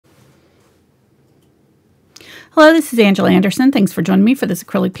Hello, this is Angela Anderson. Thanks for joining me for this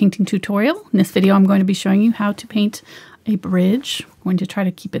acrylic painting tutorial. In this video, I'm going to be showing you how to paint a bridge. I'm going to try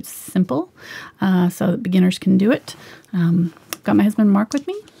to keep it simple so that beginners can do it. I've got my husband Mark with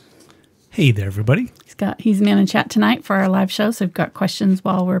me. Hey there, everybody. He's man in chat tonight for our live show, so if you've got questions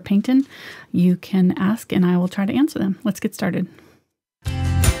while we're painting, you can ask and I will try to answer them. Let's get started.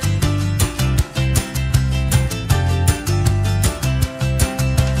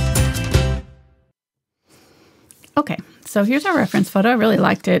 Okay, so here's our reference photo. I really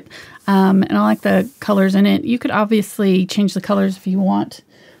liked it, and I like the colors in it. You could obviously change the colors if you want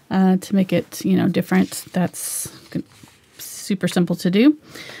to make it, different. That's super simple to do.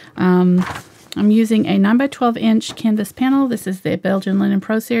 I'm using a 9x12 inch canvas panel. This is the Belgian Linen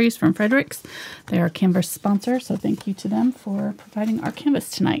Pro Series from Fredrix. They are a canvas sponsor, so thank you to them for providing our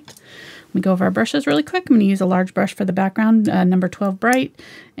canvas tonight. Let me go over our brushes really quick. I'm going to use a large brush for the background, number 12 bright.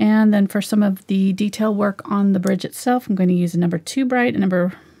 And then for some of the detail work on the bridge itself, I'm going to use a number 2 bright and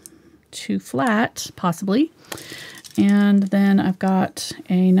number 2 flat, possibly. And then I've got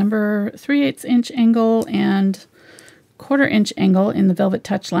a number 3/8 inch angle and 1/4 inch angle in the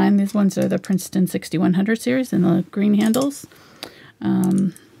VelvetTouch line. These ones are the Princeton 6100 series in the green handles.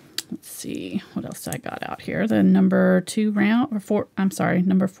 Let's see, what else I got out here? The number 2 round, or 4, I'm sorry,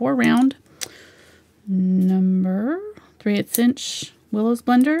 number 4 round, number 3/8 inch Willows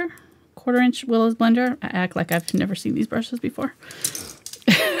blender, 1/4 inch Willows blender. I act like I've never seen these brushes before.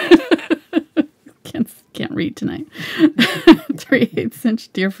 Can't read tonight. 3/8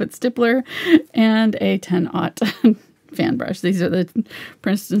 inch Deerfoot Stippler and a 10-aught fan brush. These are the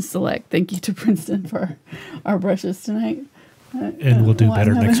Princeton Select. Thank you to Princeton for our brushes tonight. And we'll do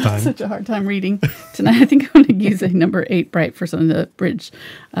better next time. Such a hard time reading tonight. I think I'm going to use a number 8 bright for some of the bridge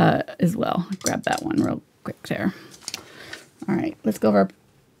as well. I'll grab that one real quick there. All right, let's go over our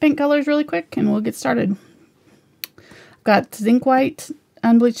paint colors really quick and we'll get started. I've got Zinc White,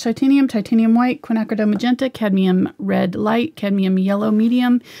 Unbleached Titanium, Titanium White, Quinacridone Magenta, Cadmium Red Light, Cadmium Yellow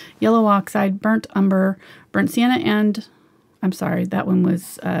Medium, Yellow Oxide, Burnt Umber, Burnt Sienna, and I'm sorry, that one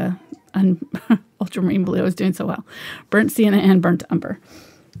was Ultramarine Blue. I was doing so well. Burnt Sienna and Burnt Umber.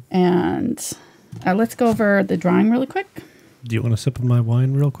 And let's go over the drawing really quick. Do you want a sip of my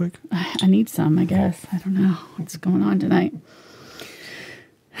wine real quick? I need some, I guess. I don't know what's going on tonight.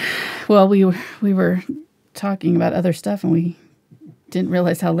 Well, we were talking about other stuff and we didn't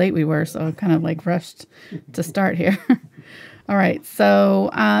realize how late we were, so I kind of like rushed to start here. All right, so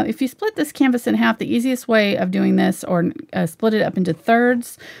if you split this canvas in half, the easiest way of doing this, or split it up into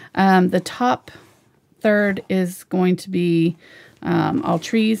thirds, the top third is going to be all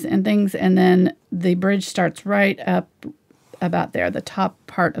trees and things, and then the bridge starts right up about there. The top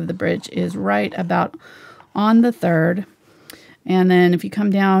part of the bridge is right about on the third, and then if you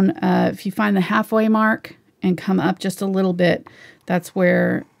come down, if you find the halfway mark and come up just a little bit, that's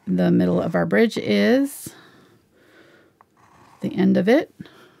where the middle of our bridge is. The end of it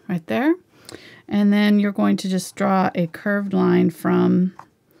right there. And then you're going to just draw a curved line from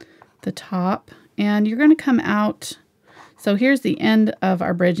the top and you're going to come out. So here's the end of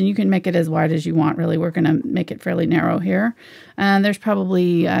our bridge and you can make it as wide as you want, really. We're going to make it fairly narrow here. And there's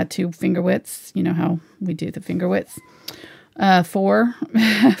probably 2 finger widths. You know how we do the finger widths. 4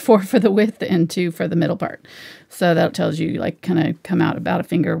 for the width and 2 for the middle part. So that tells you like kind of come out about a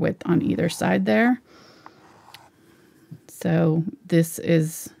finger width on either side there. So this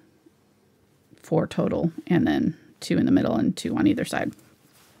is 4 total, and then 2 in the middle and 2 on either side.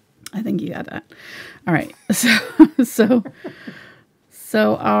 I think you got that. All right. So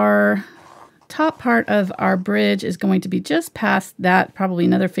our top part of our bridge is going to be just past that, probably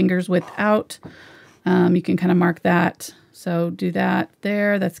another finger's width out. You can kind of mark that. So do that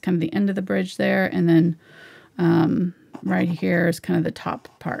there. That's kind of the end of the bridge there, and then right here is kind of the top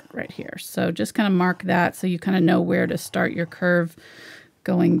part right here. So just kind of mark that so you kind of know where to start your curve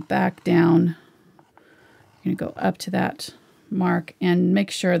going back down. You're going to go up to that mark and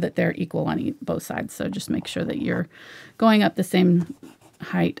make sure that they're equal on both sides. So just make sure that you're going up the same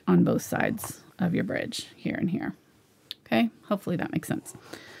height on both sides of your bridge, here and here. Okay, hopefully that makes sense.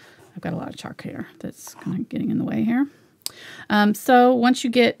 I've got a lot of chalk here that's kind of getting in the way here. So once you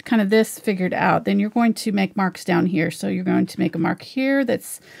get kind of this figured out, then you're going to make marks down here. So you're going to make a mark here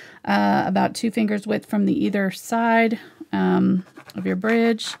that's about 2 fingers width from the either side of your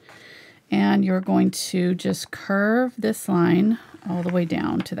bridge. And you're going to just curve this line all the way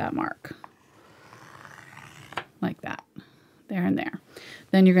down to that mark. Like that. There and there.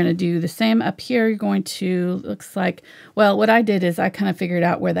 Then you're going to do the same up here. You're going to, looks like, well, what I did is I kind of figured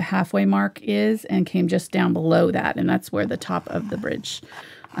out where the halfway mark is and came just down below that. And that's where the top of the bridge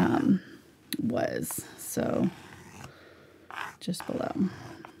was. So just below.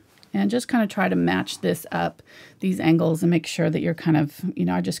 And just kind of try to match this up, these angles, and make sure that you're kind of, you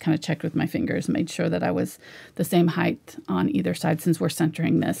know, I just kind of checked with my fingers, made sure that I was the same height on either side since we're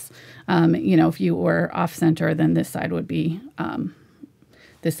centering this. You know, if you were off center, then this side would be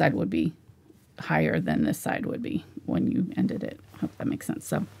higher than this side would be when you ended it. I hope that makes sense.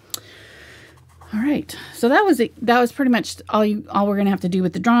 So, all right. So that was it. That was pretty much all we're going to have to do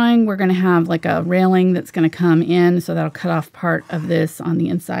with the drawing. We're going to have like a railing that's going to come in. So that'll cut off part of this on the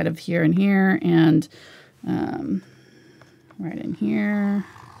inside of here and here. And right in here.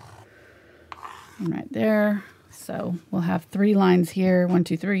 And right there. So we'll have 3 lines here. 1,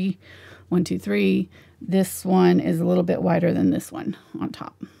 2, 3. 1, 2, 3. This one is a little bit wider than this one on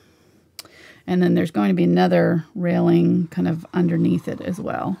top. And then there's going to be another railing kind of underneath it as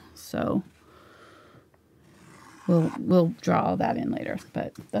well. So we'll draw all that in later,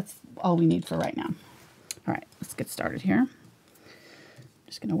 but that's all we need for right now. All right, let's get started here.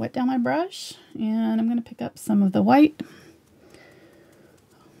 Just going to wet down my brush, and I'm going to pick up some of the white.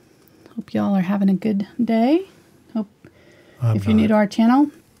 Hope y'all are having a good day. Hope if you're new to our channel,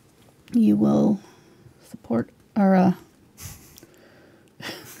 you will support our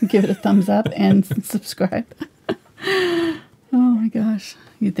give it a thumbs up and subscribe. Oh my gosh.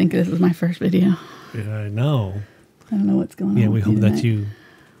 You'd think this is my first video. Yeah, I know. I don't know what's going on. Yeah, we hope that you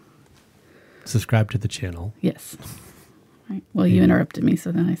subscribe to the channel. Yes. Right. Well, you interrupted me,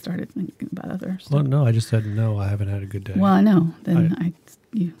 so then I started thinking about other stuff. Well, no, I just said, no, I haven't had a good day. Well, I know. Then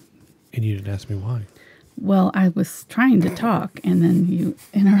you. And you didn't ask me why. Well, I was trying to talk, and then you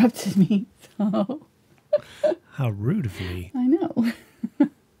interrupted me. So. How rude of me. I know.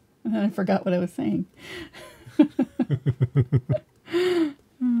 I forgot what I was saying.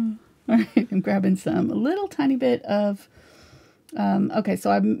 All right, I'm grabbing a little tiny bit of, okay,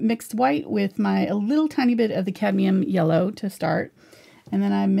 so I mixed white with a little tiny bit of the cadmium yellow to start. And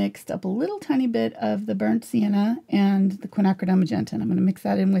then I mixed up a little tiny bit of the burnt sienna and the quinacridone magenta. And I'm going to mix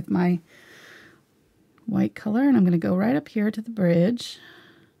that in with my white color. And I'm going to go right up here to the bridge.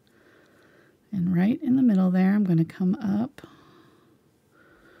 And right in the middle there, I'm going to come up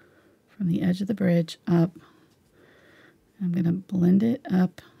from the edge of the bridge up. I'm going to blend it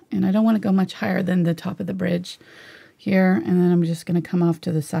up. And I don't want to go much higher than the top of the bridge here. And then I'm just going to come off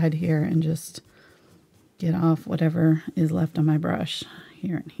to the side here and just get off whatever is left on my brush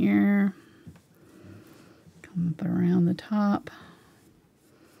here and here. Come up around the top.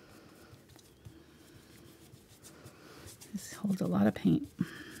 This holds a lot of paint.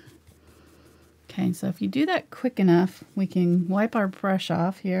 Okay, so if you do that quick enough, we can wipe our brush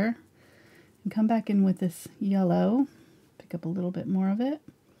off here and come back in with this yellow. Pick up a little bit more of it.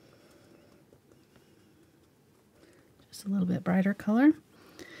 Just a little bit brighter color.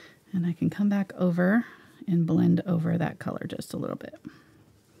 And I can come back over and blend over that color just a little bit.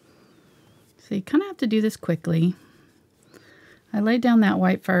 So you kind of have to do this quickly. I laid down that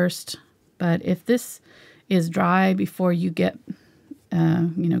white first, but if this is dry before you get,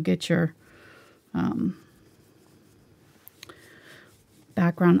 get your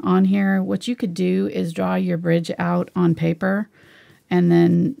background on here, what you could do is draw your bridge out on paper and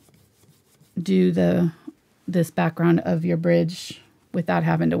then do this background of your bridge without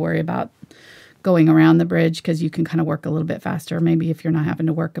having to worry about going around the bridge, because you can kind of work a little bit faster. Maybe if you're not having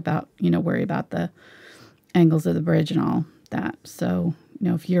to worry about the angles of the bridge and all that. So,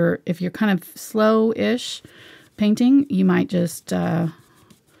 if you're kind of slow-ish painting, you might just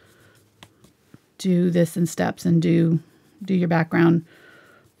do this in steps and do your background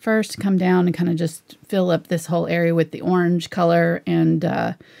first, come down and kind of just fill up this whole area with the orange color. And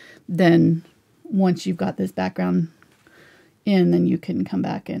then once you've got this background in, then you can come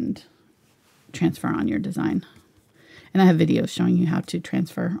back and transfer on your design. And I have videos showing you how to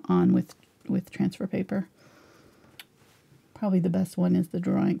transfer on with transfer paper. Probably the best one is the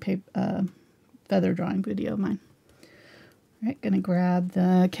drawing paper, feather drawing video of mine. All right, gonna grab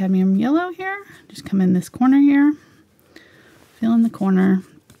the cadmium yellow here. Just come in this corner here, fill in the corner.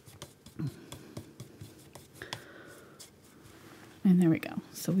 And there we go.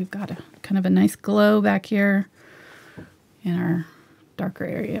 So we've got a kind of a nice glow back here in our darker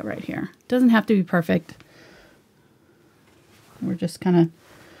area right here. Doesn't have to be perfect. We're just kind of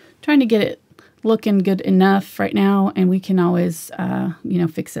trying to get it looking good enough right now, and we can always,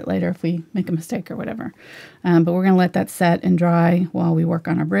 fix it later if we make a mistake or whatever. But we're going to let that set and dry while we work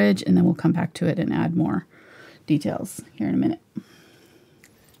on our bridge, and then we'll come back to it and add more details here in a minute.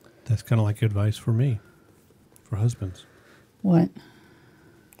 That's kind of like advice for me, for husbands. What?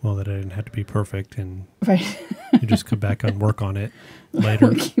 Well, that I didn't have to be perfect and right. You just come back and work on it later.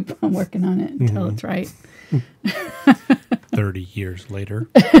 We'll keep on working on it until it's right. 30 years later.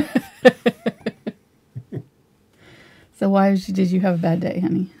 So why did you have a bad day,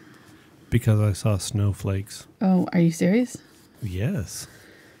 honey? Because I saw snowflakes. Oh, are you serious? Yes.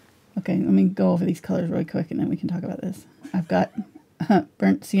 Okay, let me go over these colors really quick and then we can talk about this. I've got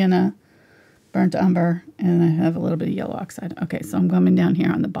burnt sienna, burnt umber, and I have a little bit of yellow oxide. Okay, so I'm coming down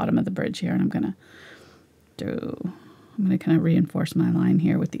here on the bottom of the bridge here, and I'm gonna kind of reinforce my line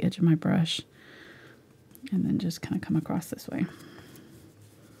here with the edge of my brush, and then just kind of come across this way.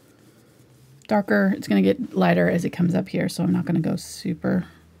 Darker, it's gonna get lighter as it comes up here, so I'm not gonna go super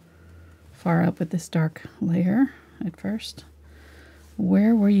far up with this dark layer at first.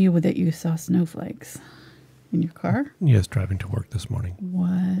 Where were you that you saw snowflakes? In your car? Yes, driving to work this morning.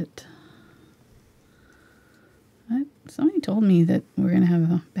 What? Somebody told me that we're going to have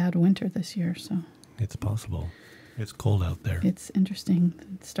a bad winter this year, so. It's possible. It's cold out there. It's interesting.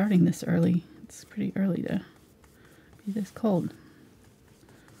 It's starting this early. It's pretty early to be this cold.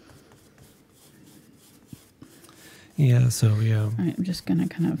 Yeah, so yeah. All right, I'm just going to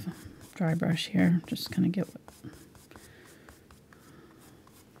kind of dry brush here. Just kind of get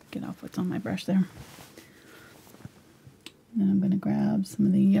off what's on my brush there. Then I'm going to grab some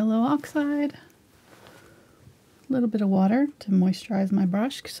of the yellow oxide. A little bit of water to moisturize my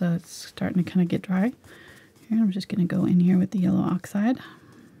brush so it's starting to kind of get dry. Here, I'm just going to go in here with the yellow oxide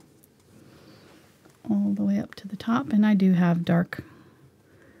all the way up to the top. And I do have dark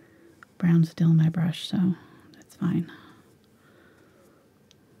brown still in my brush, so that's fine.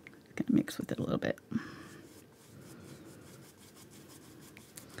 Just going to mix with it a little bit.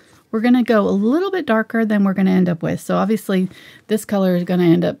 We're going to go a little bit darker than we're going to end up with. So obviously this color is going to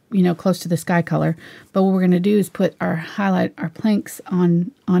end up, close to the sky color. But what we're going to do is put our planks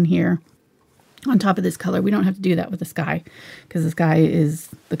on here on top of this color. We don't have to do that with the sky because the sky is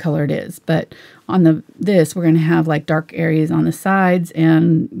the color it is. But on this, we're going to have like dark areas on the sides,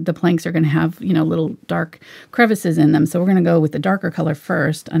 and the planks are going to have, little dark crevices in them. So we're going to go with the darker color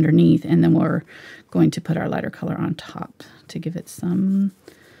first underneath, and then we're going to put our lighter color on top to give it some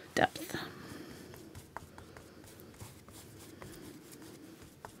depth.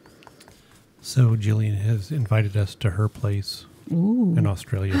 So Jillian has invited us to her place in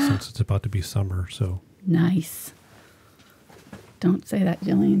Australia since it's about to be summer. So nice. Don't say that,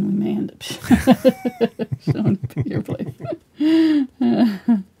 Jillian. We may end up showing up at your place.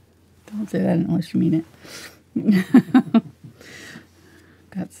 Don't say that unless you mean it.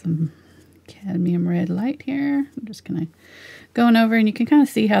 Got some cadmium red light here. I'm just gonna going over, and you can kind of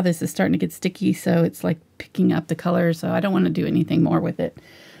see how this is starting to get sticky, so it's like picking up the color. So I don't want to do anything more with it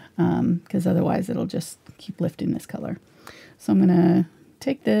because otherwise it'll just keep lifting this color. So I'm gonna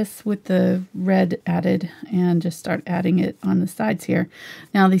take this with the red added and just start adding it on the sides here.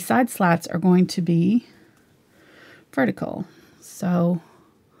 Now these side slats are going to be vertical, so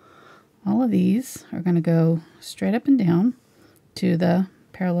all of these are going to go straight up and down to the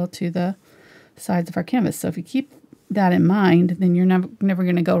parallel to the sides of our canvas. So if you keep that in mind, then you're never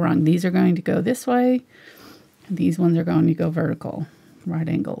going to go wrong. These are going to go this way, and these ones are going to go vertical, right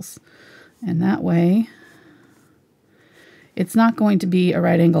angles. And that way, it's not going to be a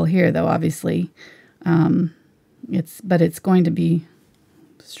right angle here, though, obviously. But it's going to be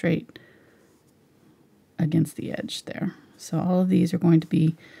straight against the edge there. So all of these are going to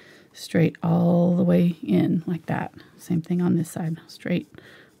be straight all the way in like that. Same thing on this side, straight.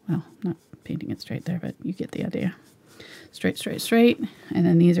 Well, not painting it straight there, but you get the idea. Straight, straight, straight, and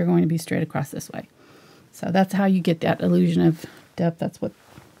then these are going to be straight across this way. So that's how you get that illusion of depth. That's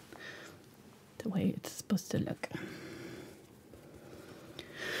the way it's supposed to look.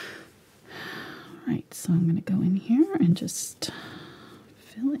 All right, so I'm going to go in here and just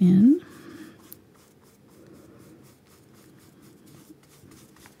fill in.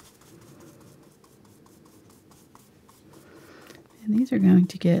 And these are going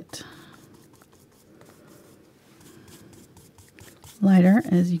to get lighter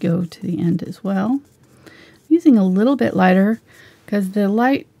as you go to the end as well. I'm using a little bit lighter because the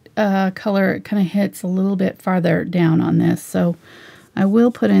light color kind of hits a little bit farther down on this. So I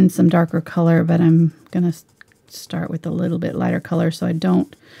will put in some darker color, but I'm going to start with a little bit lighter color so I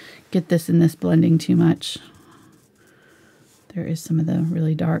don't get this and this blending too much. There is some of the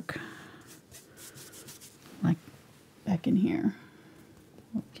really dark, like back in here.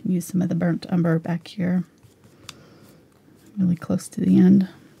 We can use some of the burnt umber back here, really close to the end.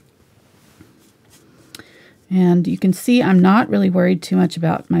 And you can see I'm not really worried too much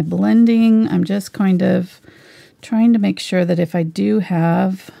about my blending. I'm just kind of trying to make sure that if I do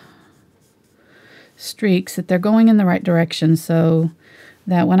have streaks, that they're going in the right direction, so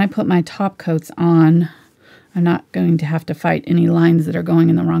that when I put my top coats on, I'm not going to have to fight any lines that are going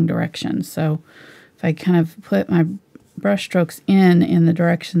in the wrong direction. So if I kind of put my brush strokes in the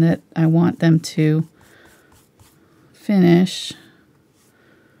direction that I want them to finish,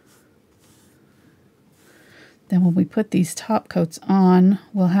 then when we put these top coats on,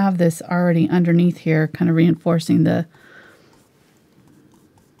 we'll have this already underneath here, kind of reinforcing the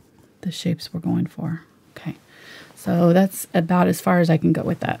shapes we're going for. Okay, so that's about as far as I can go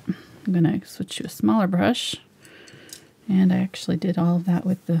with that. I'm going to switch to a smaller brush, and I actually did all of that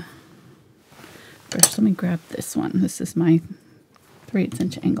with the brush. Let me grab this one. This is my 3/8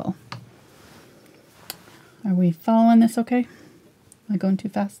 inch angle. Are we following this okay? Am I going too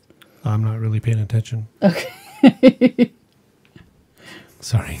fast? I'm not really paying attention. Okay.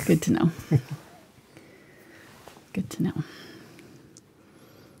 Sorry. Good to know. Good to know.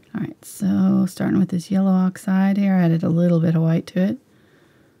 All right, so starting with this yellow oxide here, I added a little bit of white to it.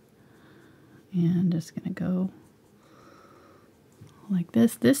 And just going to go like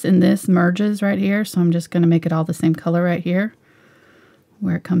this. This and this merges right here, so I'm just going to make it all the same color right here.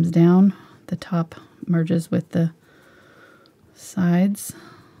 Where it comes down, the top merges with the sides.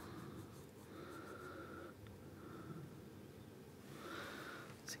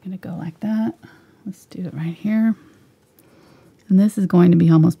 So I'm going to go like that. Let's do it right here. And this is going to be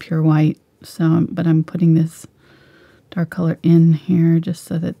almost pure white, so but I'm putting this dark color in here just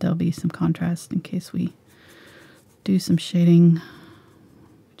so that there'll be some contrast in case we do some shading,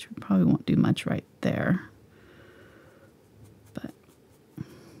 which we probably won't do much right there, but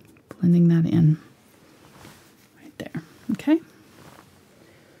blending that in right there. Okay,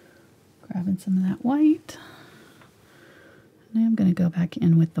 grabbing some of that white. Now I'm going to go back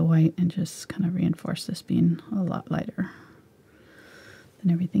in with the white and just kind of reinforce this being a lot lighter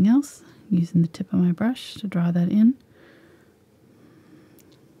than everything else, using the tip of my brush to draw that in.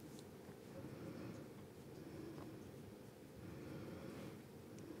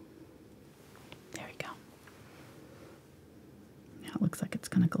 There we go. Now it looks like it's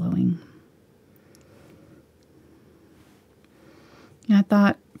kind of glowing. Yeah, I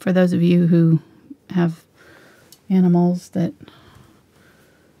thought for those of you who have animals that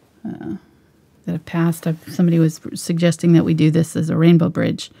have passed, somebody was suggesting that we do this as a rainbow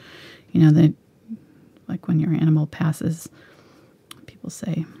bridge. You know, that like when your animal passes, people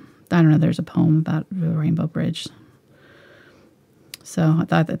say, I don't know, there's a poem about the rainbow bridge. So I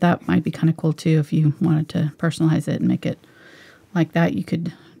thought that that might be kind of cool too. If you wanted to personalize it and make it like that, you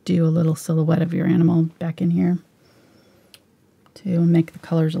could do a little silhouette of your animal back in here to make the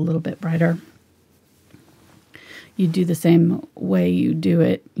colors a little bit brighter. You do the same way you do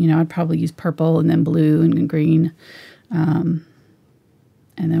it. You know, I'd probably use purple and then blue and green, and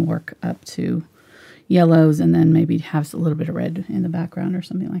then work up to yellows, and then maybe have a little bit of red in the background or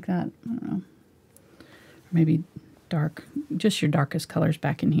something like that. I don't know. Or maybe dark, just your darkest colors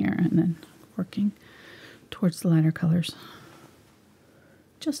back in here, and then working towards the lighter colors.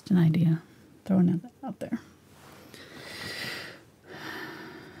 Just an idea. Throwing it out there.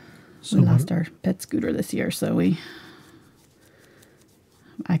 So we lost our pet scooter this year, so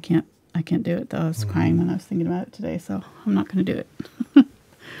I can't do it though. I was crying when I was thinking about it today, so I'm not going to do it.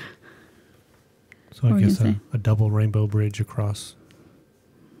 So I guess a double rainbow bridge across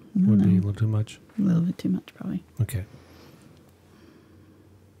would be a little too much. A little bit too much, probably. Okay.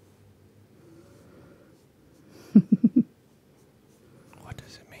 What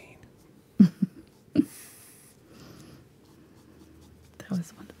does it mean? That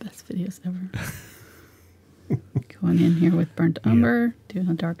was one of the best videos ever. Going in here with burnt umber, doing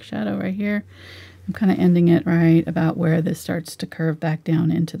a dark shadow right here. I'm kind of ending it right about where this starts to curve back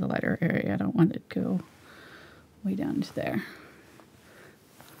down into the lighter area. I don't want it to go way down into there.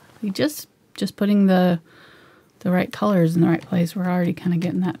 We just putting the right colors in the right place. We're already kind of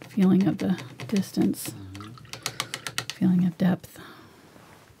getting that feeling of the distance, feeling of depth.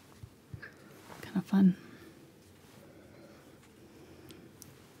 Kind of fun.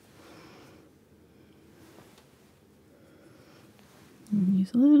 And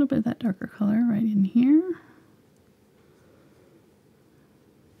use a little bit of that darker color right in here.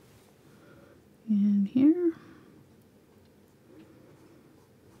 And here.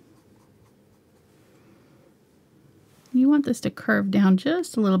 You want this to curve down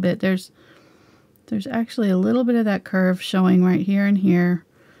just a little bit. There's actually a little bit of that curve showing right here and here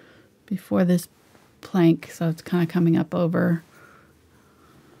before this plank, so it's kind of coming up over.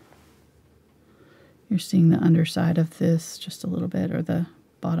 You're seeing the underside of this just a little bit, or the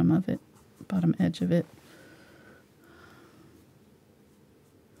bottom of it, bottom edge of it.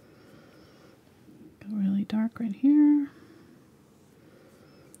 mark right here.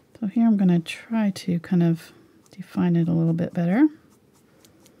 So here I'm going to try to kind of define it a little bit better.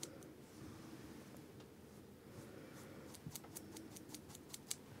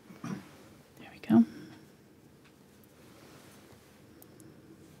 There we go.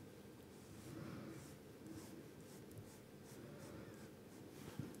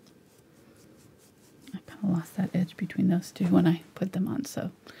 I kind of lost that edge between those two when I put them on, so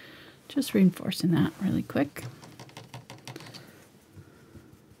just reinforcing that really quick.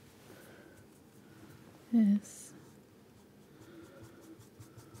 This.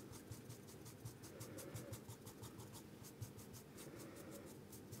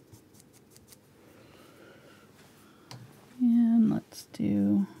 And let's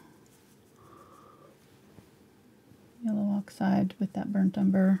do yellow oxide with that burnt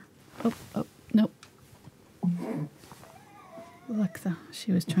umber. Oh, nope. Alexa,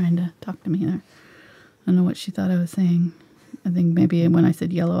 she was trying to talk to me there. I don't know what she thought I was saying. I think maybe when I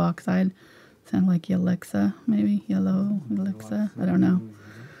said yellow oxide, it sounded like Alexa, maybe. Yellow Alexa. I don't know.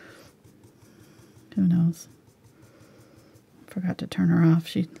 Who knows? Forgot to turn her off.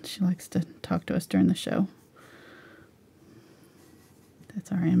 She likes to talk to us during the show.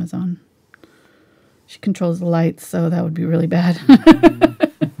 That's our Amazon. She controls the lights, so that would be really bad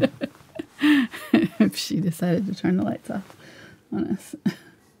if she decided to turn the lights off on us.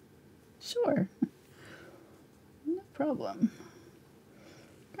 Sure. No problem.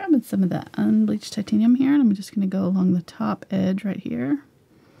 Grabbing some of that unbleached titanium here, and I'm just going to go along the top edge right here.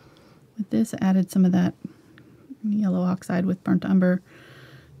 With this, I added some of that yellow oxide with burnt umber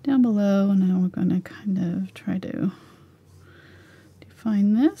down below, and now we're going to kind of try to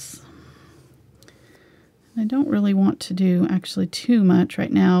define this. And I don't really want to do actually too much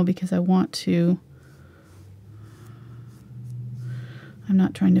right now because I'm not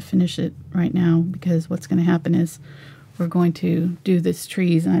trying to finish it right now, because what's going to happen is we're going to do this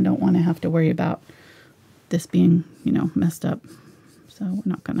trees, and I don't want to have to worry about this being, messed up. So we're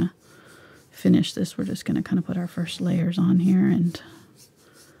not going to finish this. We're just going to kind of put our first layers on here and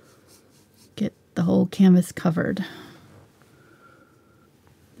get the whole canvas covered.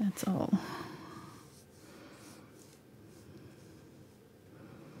 That's all.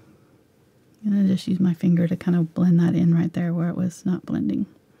 And I just use my finger to kind of blend that in right there where it was not blending.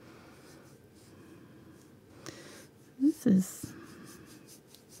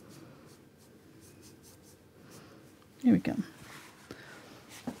 Here we go.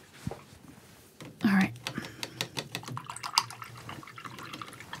 All right.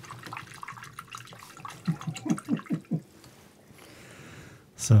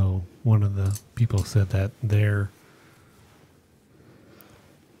 So one of the people said that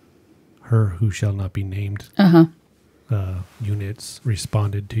her who shall not be named units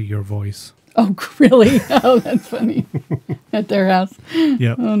responded to your voice. Oh, really? Oh, that's funny. At their house.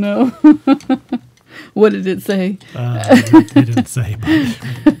 Yep. Oh, no. What did it say? It didn't say much.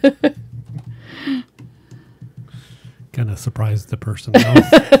 Kind of surprised the person else.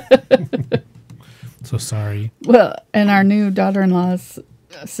 So sorry. Well, and our new daughter-in-law's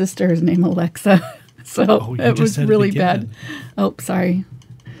sister is named Alexa. So it was really bad. Oh, sorry.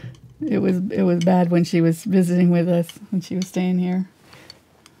 It was bad when she was visiting with us, when she was staying here.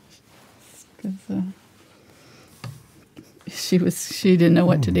 Because she didn't know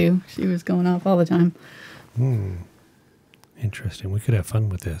what to do. She was going off all the time. Interesting. We could have fun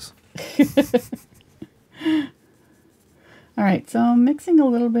with this. All right, so I'm mixing a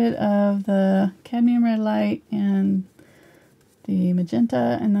little bit of the Cadmium Red Light and the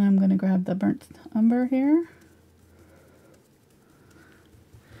Magenta, and then I'm going to grab the burnt umber here.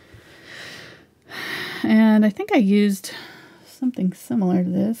 And I think I used something similar to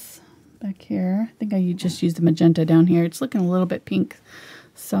this back here. I think I just used the magenta down here. It's looking a little bit pink,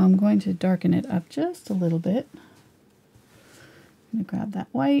 so I'm going to darken it up just a little bit. I'm going to grab that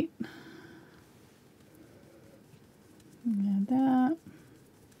white. Add that.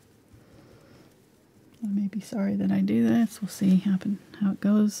 I may be sorry that I do this. We'll see how it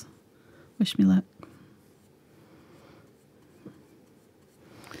goes. Wish me luck.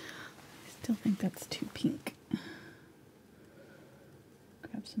 I still think that's too pink.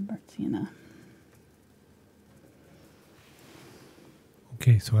 Grab some burnt sienna.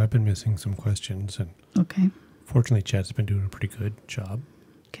 Okay, so I've been missing some questions, and okay. Fortunately, Chad's been doing a pretty good job.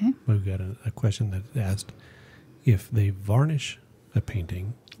 Okay. We've got a question that asked if they varnish a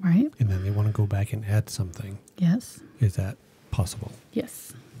painting, right, and then they want to go back and add something. Yes. Is that possible?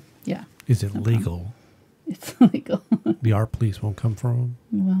 Yes. Yeah. Is it legal? It's legal. The art police won't come for them?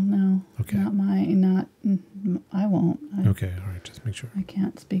 Well, no. Okay. Not I won't. Okay, all right, just make sure. I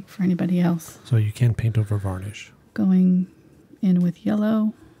can't speak for anybody else. So you can paint over varnish. Going in with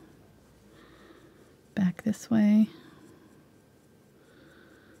yellow. Back this way.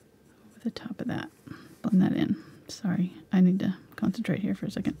 Over the top of that. Blend that in. Sorry, I need to concentrate here for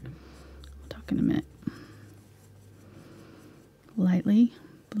a second. I'll talk in a minute. Lightly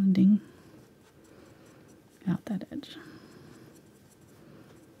blending out that edge.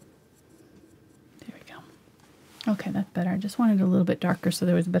 There we go. Okay, that's better. I just wanted it a little bit darker so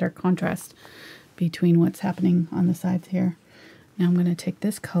there was a better contrast between what's happening on the sides here. Now I'm going to take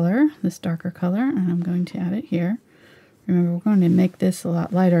this color, this darker color, and I'm going to add it here. Remember, we're going to make this a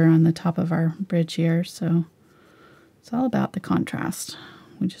lot lighter on the top of our bridge here, so it's all about the contrast.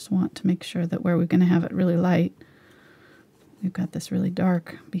 We just want to make sure that where we're going to have it really light, we've got this really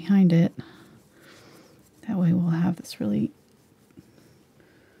dark behind it. That way we'll have this really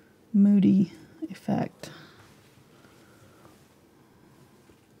moody effect.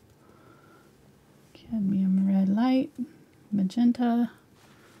 Cadmium Red Light, Magenta,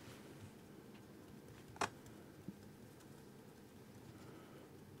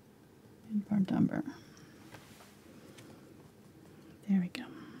 and Burnt Umber. There we go.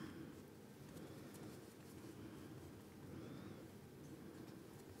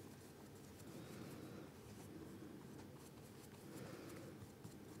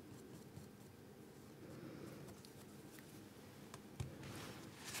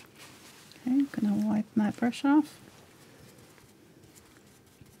 Okay, I'm going to wipe my brush off.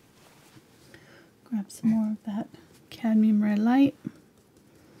 Grab some more of that Cadmium Red Light.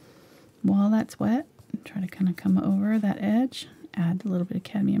 While that's wet, try to kind of come over that edge. Add a little bit of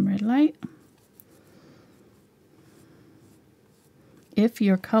Cadmium Red Light. If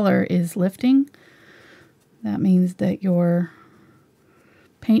your color is lifting, that means that your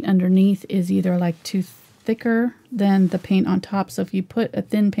paint underneath is either like too thicker than the paint on top. So if you put a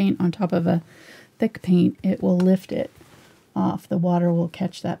thin paint on top of a thick paint, it will lift it off. The water will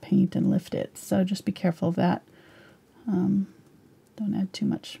catch that paint and lift it. So just be careful of that. Don't add too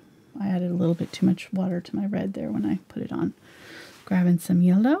much. I added a little bit too much water to my red there when I put it on. Grabbing some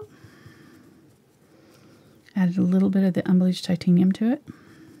yellow. Added a little bit of the Unbleached Titanium to it.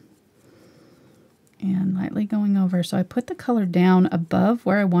 And lightly going over. So I put the color down above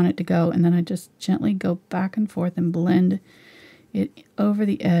where I want it to go, and then I just gently go back and forth and blend it over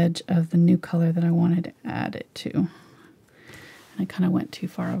the edge of the new color that I wanted to add it to. And I kind of went too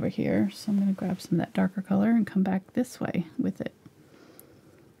far over here, so I'm going to grab some of that darker color and come back this way with it.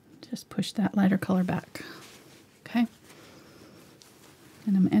 Just push that lighter color back. Okay.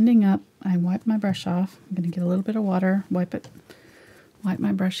 And I'm ending up, I wipe my brush off. I'm going to get a little bit of water, wipe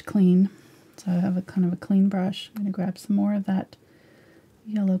my brush clean. So I have a kind of a clean brush. I'm going to grab some more of that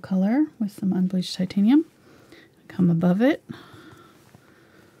yellow color with some Unbleached Titanium. Come above it.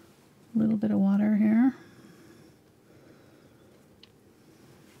 A little bit of water here.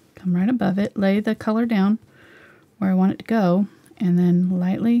 Come right above it. Lay the color down where I want it to go. And then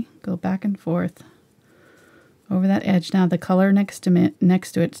lightly go back and forth over that edge. Now the color next to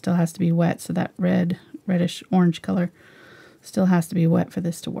it still has to be wet. So that reddish orange color still has to be wet for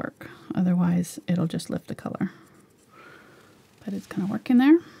this to work. Otherwise, it'll just lift the color. But it's kind of working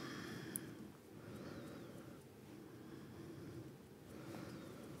there.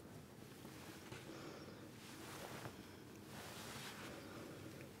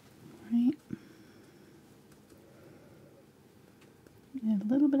 Right. Add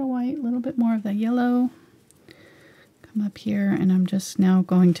a little bit of white, a little bit more of the yellow. Come up here, and I'm just now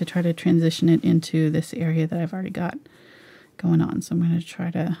going to try to transition it into this area that I've already got going on. So I'm going to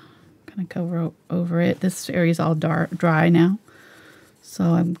try to kind of cover over it. This area is all dry now. So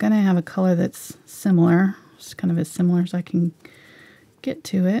I'm going to have a color that's similar, just kind of as similar as I can get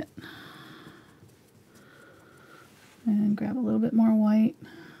to it. And grab a little bit more white.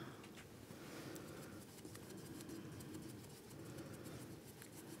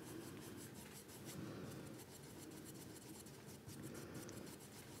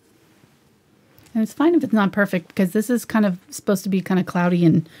 And it's fine if it's not perfect, because this is kind of supposed to be kind of cloudy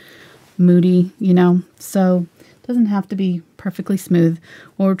and moody, you know, so it doesn't have to be perfectly smooth.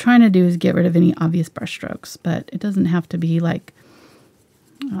 What we're trying to do is get rid of any obvious brush strokes, but it doesn't have to be like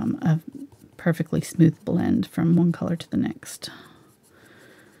a perfectly smooth blend from one color to the next.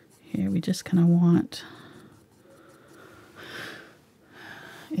 Here we just kind of want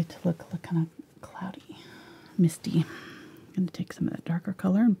it to look kind of cloudy, misty. I'm going to take some of that darker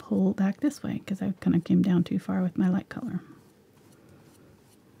color and pull back this way because I kind of came down too far with my light color.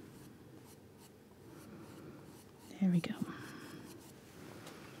 There we go.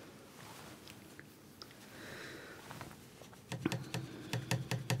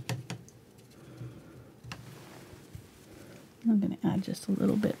 going to add just a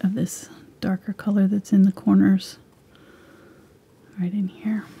little bit of this darker color that's in the corners right in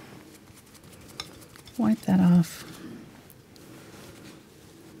here. Wipe that off.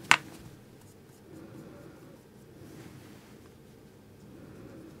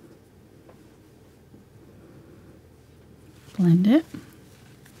 Blend it.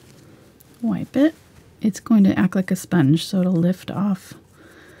 Wipe it. It's going to act like a sponge, so it'll lift off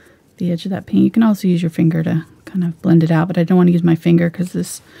the edge of that paint. You can also use your finger to kind of blend it out, but I don't want to use my finger because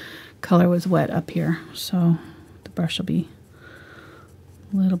this color was wet up here, so the brush will be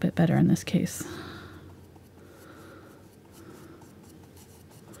a little bit better in this case.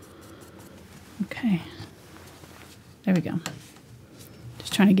 Okay, there we go.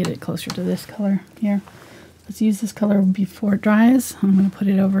 Just trying to get it closer to this color here. Let's use this color before it dries. I'm going to put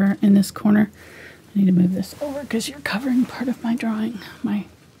it over in this corner. I need to move this over because you're covering part of my drawing, my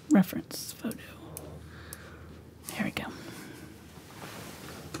reference photo. There we go.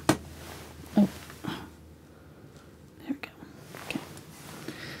 Oh, there we go. Okay.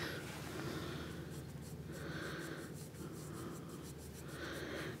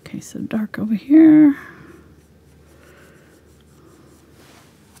 Okay, so dark over here.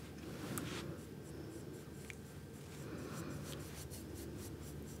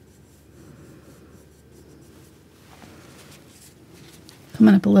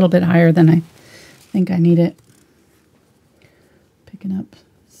 Coming up a little bit higher than I think I need it. Picking up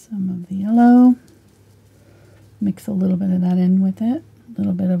some of the yellow. Mix a little bit of that in with it. A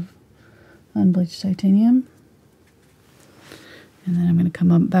little bit of unbleached titanium. And then I'm going to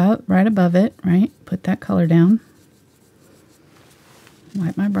come about right above it, right? Put that color down.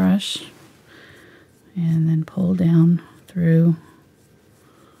 Wipe my brush. And then pull down through.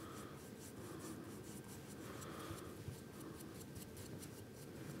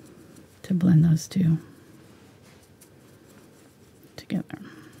 To blend those two together.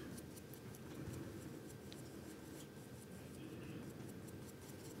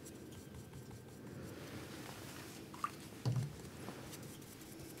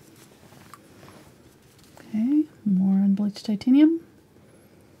 Okay, more unbleached titanium.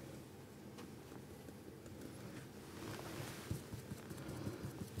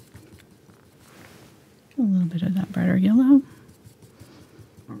 A little bit of that brighter yellow.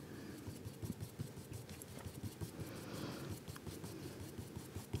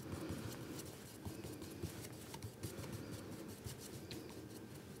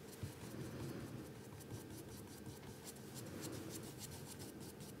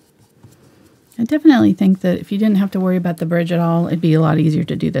 I definitely think that if you didn't have to worry about the bridge at all, it'd be a lot easier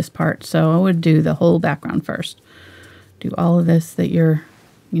to do this part. So I would do the whole background first. Do all of this that you're,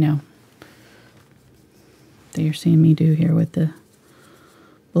 that you're seeing me do here with the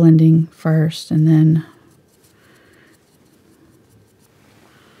blending first, and then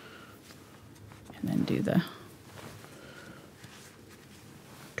do the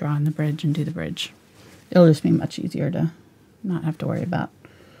draw on the bridge and do the bridge. It'll just be much easier to not have to worry about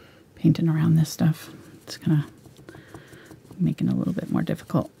painting around this stuff. It's kind of making it a little bit more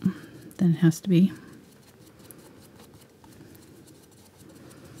difficult than it has to be.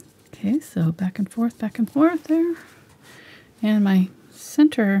 Okay, so back and forth there. And my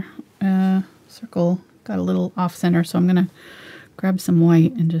center circle got a little off center, so I'm going to grab some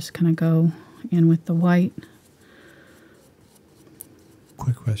white and just kind of go in with the white.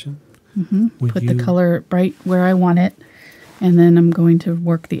 Quick question. Put the color right where I want it. And then I'm going to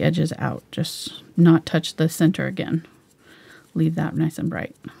work the edges out. Just not touch the center again. Leave that nice and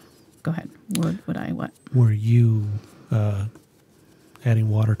bright. Go ahead. What? Were you adding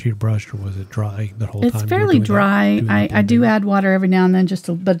water to your brush, or was it dry the whole time? It's fairly dry. I do add water every now and then,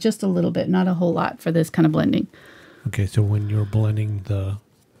 but just a little bit, not a whole lot for this kind of blending. Okay, so when you're blending the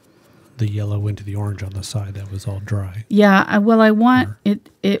yellow into the orange on the side, that was all dry. Yeah. I want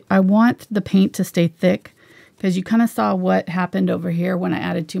I want the paint to stay thick. Because you kind of saw what happened over here when I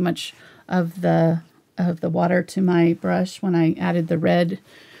added too much of the water to my brush. When I added the red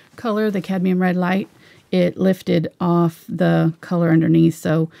color, the Cadmium Red Light, it lifted off the color underneath.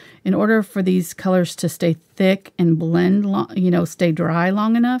 So in order for these colors to stay thick and blend, stay dry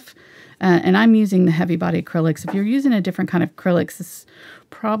long enough, and I'm using the heavy body acrylics. If you're using a different kind of acrylics, this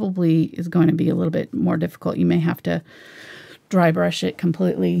probably is going to be a little bit more difficult. You may have to dry brush it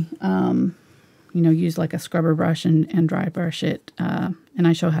completely. Use like a scrubber brush and dry brush it. And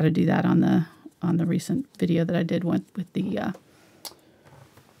I show how to do that on the recent video that I did with the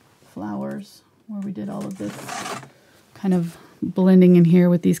flowers, where we did all of this kind of blending in here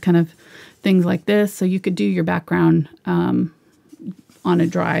with these kind of things like this. So you could do your background on a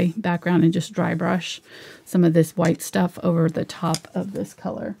dry background and just dry brush some of this white stuff over the top of this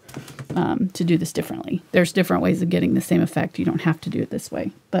color to do this differently. There's different ways of getting the same effect. You don't have to do it this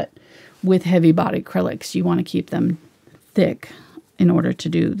way. But with heavy body acrylics, you want to keep them thick in order to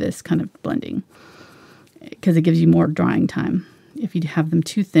do this kind of blending, because it gives you more drying time. If you have them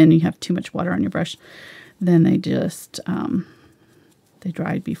too thin, you have too much water on your brush, then they just they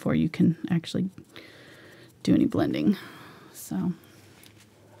dry before you can actually do any blending. So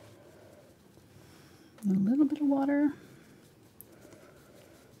a little bit of water,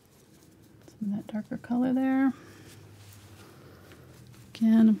 some of that darker color there.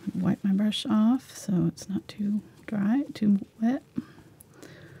 Again, wipe my brush off so it's not too dry, too wet.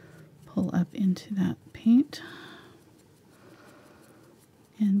 Pull up into that paint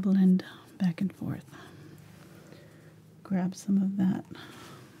and blend back and forth. Grab some of that,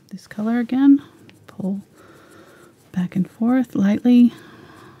 this color again, pull back and forth lightly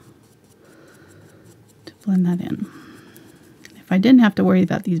to blend that in. If I didn't have to worry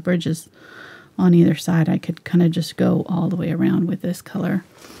about these bridges on either side, I could kind of just go all the way around with this color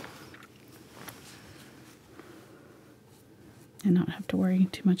and not have to worry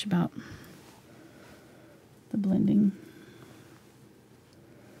too much about the blending.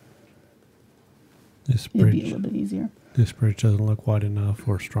 This It'd bridge, be a little bit easier. This bridge doesn't look wide enough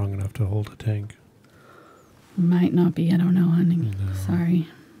or strong enough to hold a tank. Might not be, I don't know, honey. No. Sorry.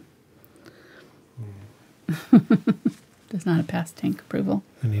 Does not pass tank approval.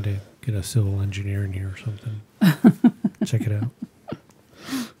 I need to get a civil engineer in here or something. Check it out.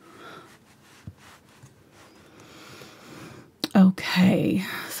 Okay,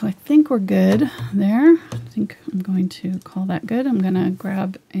 so I think we're good there. I think I'm going to call that good. I'm going to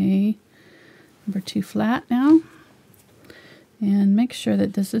grab a number 2 flat now and make sure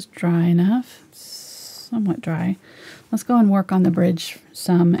that this is dry enough. It's somewhat dry. Let's go and work on the bridge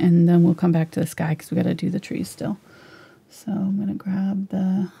some, and then we'll come back to the sky because we got to do the trees still. So I'm going to grab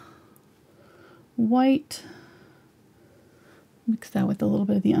the white, mix that with a little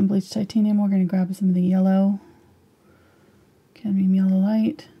bit of the unbleached titanium. We're going to grab some of the yellow, cadmium yellow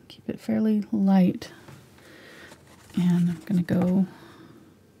light, keep it fairly light. And I'm going to go,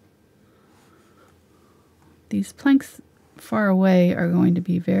 these planks far away are going to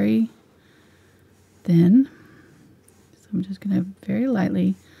be very thin. So I'm just going to very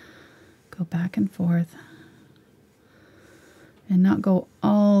lightly go back and forth and not go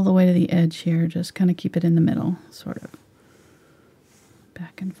all the way to the edge here. Just kind of keep it in the middle, sort of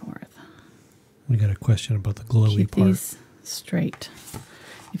back and forth. We got a question about the glowy Keep part. these straight.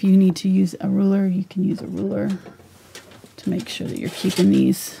 If you need to use a ruler, you can use a ruler to make sure that you're keeping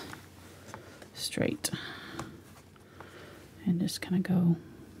these straight. And just kind of go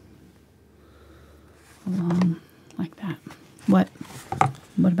along like that. What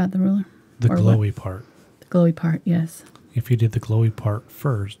about the ruler? The Or glowy what? part. The glowy part, yes. If you did the glowy part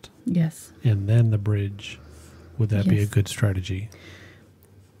first Yes. and then the bridge, would that be a Yes. good strategy?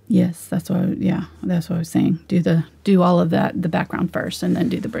 Yes, that's what that's what I was saying. Do all of that, the background first, and then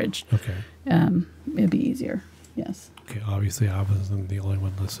do the bridge. Okay. It'd be easier. Yes. Okay, obviously I wasn't the only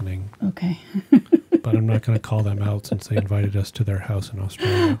one listening. Okay. But I'm not going to call them out since they invited us to their house in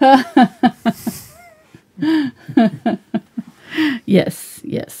Australia.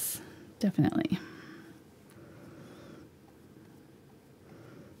 Yes, definitely.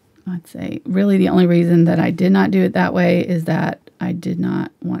 I'd say really the only reason that I did not do it that way is that I did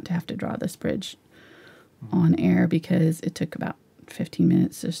not want to have to draw this bridge on air, because it took about 15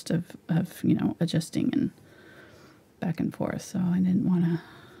 minutes just of adjusting and back and forth. So I didn't want to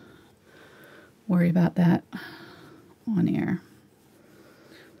worry about that on air.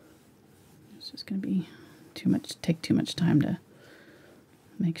 It's just going to be take too much time to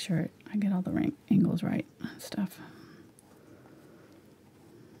make sure I get all the angles right and stuff.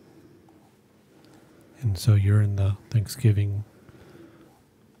 And so you're in the Thanksgiving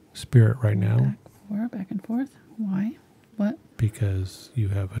spirit right now? Back and forth. Why? What? Because you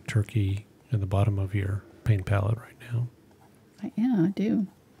have a turkey in the bottom of your paint palette right now. I do.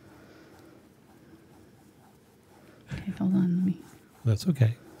 Okay, hold on. Let me. That's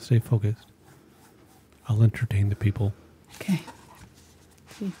okay. Stay focused. I'll entertain the people. Okay.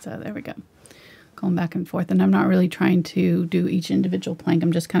 See, so there we go. Going back and forth. And I'm not really trying to do each individual plank.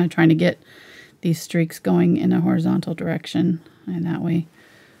 I'm just kind of trying to get these streaks going in a horizontal direction. And that way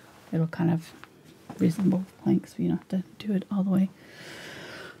it'll kind of reasonable planks. So you don't have to do it all the way.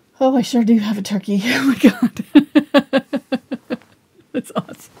 Oh, I sure do have a turkey. Oh my God. That's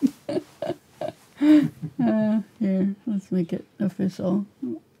awesome. Here, let's make it official.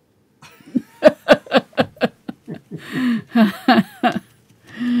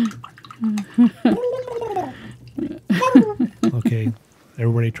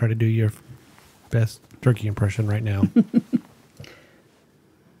 try to do your best turkey impression right now.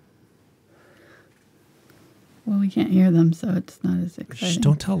 Well, we can't hear them, so it's not as exciting. Shh,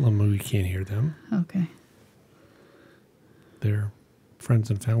 don't tell them we can't hear them. Okay. Their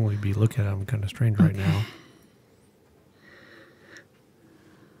friends and family be looking at them kind of strange right now.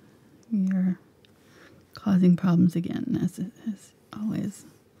 You're causing problems again, as always.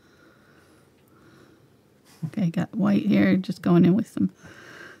 Okay, got white here, just going in with some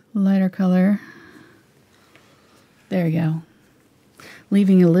lighter color. There we go.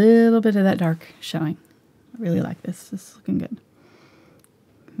 Leaving a little bit of that dark showing. I really like this. This is looking good.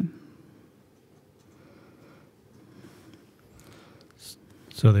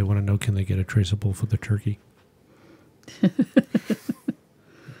 So they want to know, can they get a traceable for the turkey? I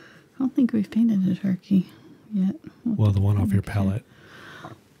don't think we've painted a turkey yet. Well, the one off your palette.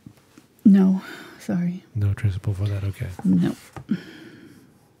 No, sorry. No traceable for that, okay. Nope.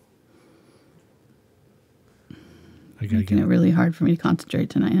 Making it really hard for me to concentrate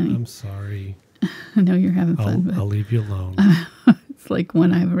tonight, honey. I'm sorry. I know you're having fun, but I'll leave you alone. it's like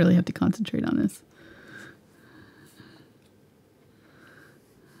when I really have to concentrate on this.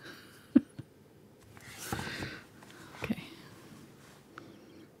 Okay.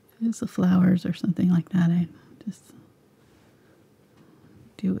 If it's the flowers or something like that, I just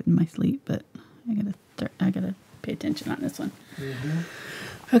do it in my sleep, but I gotta pay attention on this one.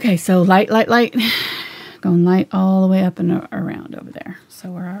 Mm-hmm. Okay, so light. Going light all the way up and around over there.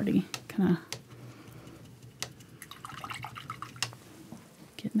 So we're already kind of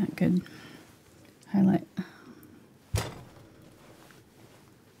getting that good highlight. To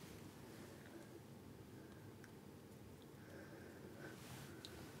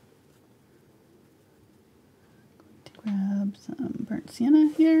grab some burnt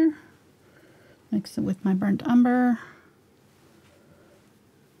sienna here. Mix it with my burnt umber.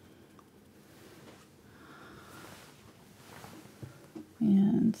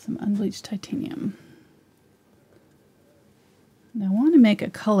 And some unbleached titanium. Now I want to make a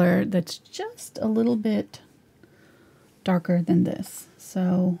color that's just a little bit darker than this.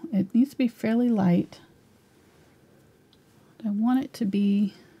 So it needs to be fairly light. I want it to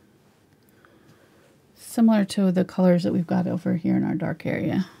be similar to the colors that we've got over here in our dark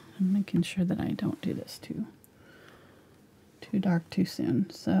area. I'm making sure that I don't do this too dark too soon.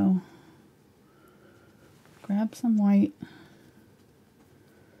 So grab some white.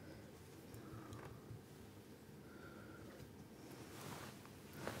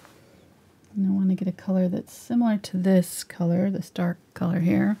 And I want to get a color that's similar to this color, this dark color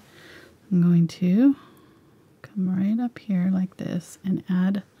here. I'm going to come right up here like this and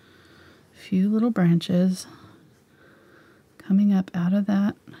add a few little branches coming up out of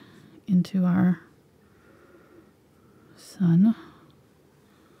that into our sun.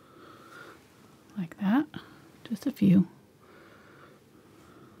 Like that. Just a few.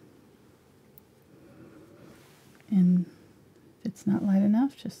 And if it's not light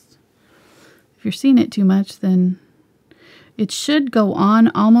enough, just... If you're seeing it too much, then it should go on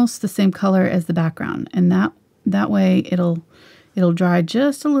almost the same color as the background. And that way it'll dry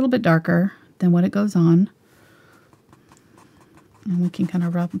just a little bit darker than what it goes on. And we can kind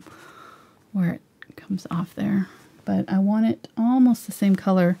of rub where it comes off there. But I want it almost the same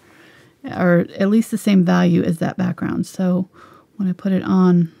color, or at least the same value as that background. So when I put it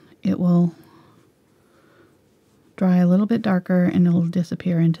on, it will dry a little bit darker and it'll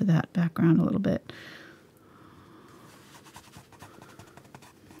disappear into that background a little bit.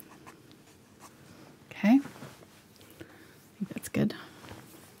 Okay, I think that's good.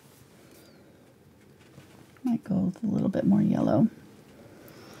 Might go with a little bit more yellow.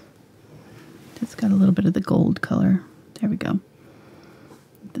 It's got a little bit of the gold color. There we go.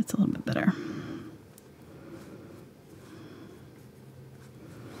 That's a little bit better.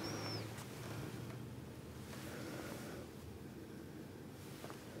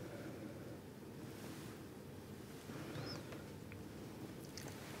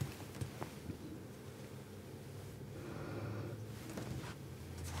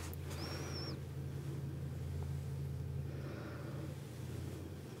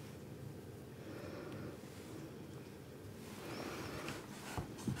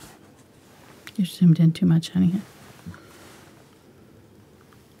 You zoomed in too much, honey.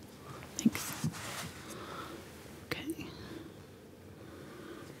 Thanks. Okay.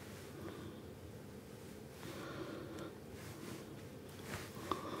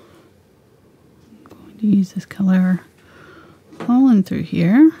 I'm going to use this color all in through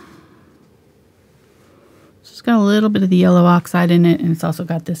here. It's got a little bit of the yellow oxide in it, and it's also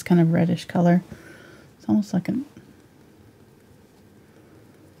got this kind of reddish color. It's almost like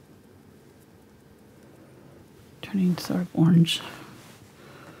turning sort of orange.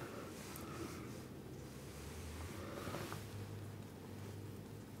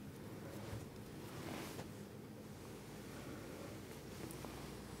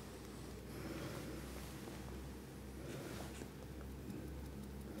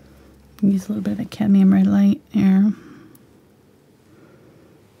 Use a little bit of cadmium red light here.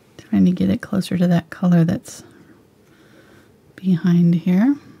 Trying to get it closer to that color that's behind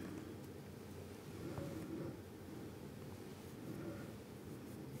here.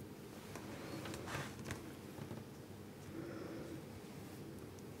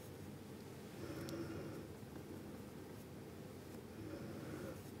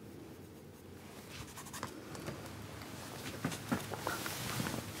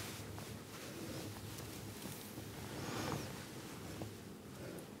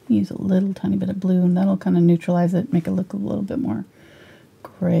 Use a little tiny bit of blue, and that'll kind of neutralize it, make it look a little bit more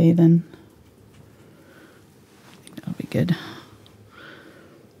gray than. I think that'll be good.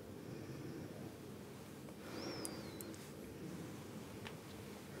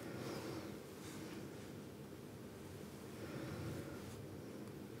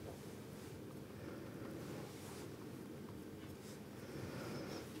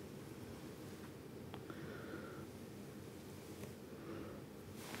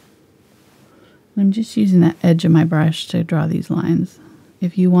 I'm just using that edge of my brush to draw these lines.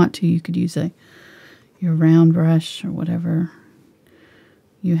 If you want to, you could use your round brush or whatever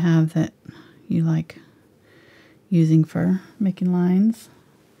you have that you like using for making lines.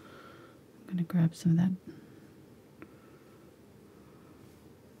 I'm going to grab some of that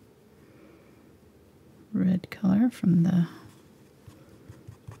red color from the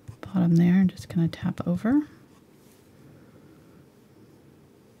bottom there and just kind of tap over.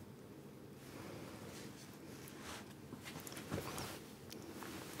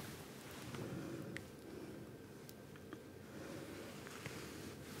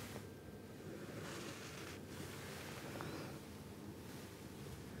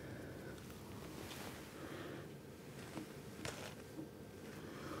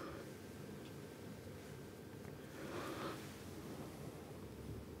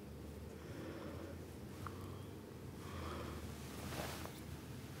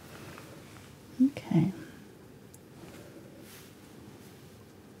 Okay.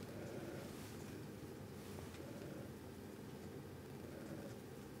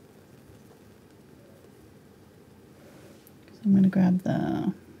 So I'm going to grab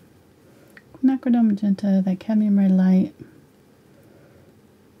the Quinacridone Magenta, that Cadmium Red Light,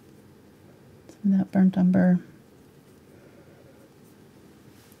 some of that burnt umber,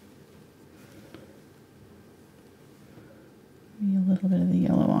 maybe a little bit of the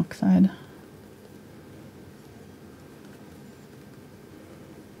yellow oxide.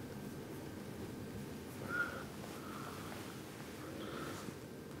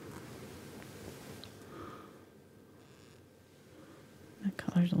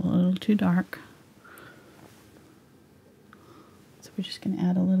 Color's a little too dark, so we're just going to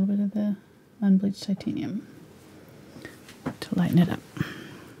add a little bit of the Unbleached Titanium to lighten it up.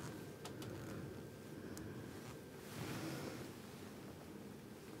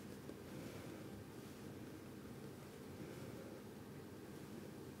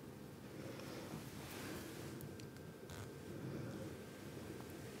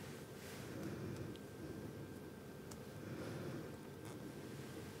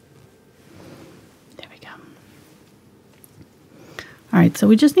 All right, so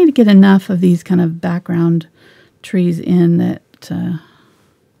we just need to get enough of these kind of background trees in that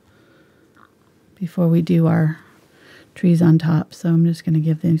before we do our trees on top. So I'm just going to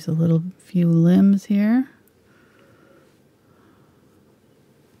give these a little few limbs here.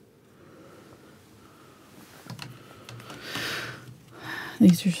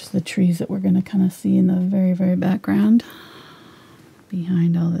 These are just the trees that we're going to kind of see in the very, very background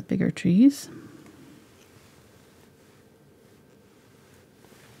behind all the bigger trees.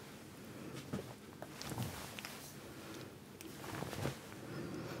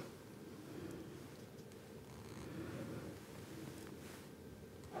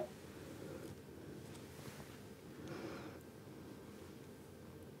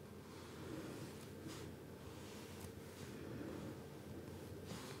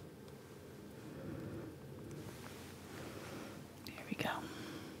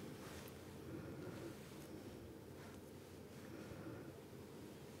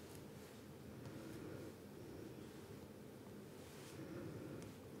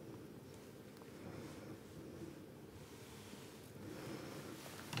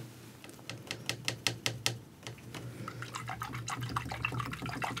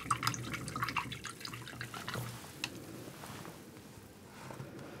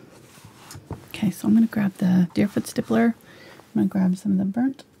 Okay, so I'm going to grab the Deerfoot Stippler. I'm going to grab some of the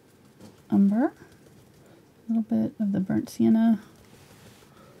burnt Umber, a little bit of the burnt Sienna.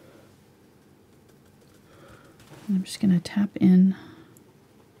 And I'm just going to tap in.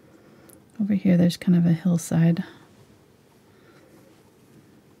 Over here, there's kind of a hillside.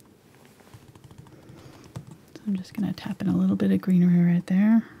 So I'm just going to tap in a little bit of greenery right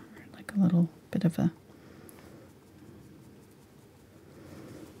there, like a little bit of a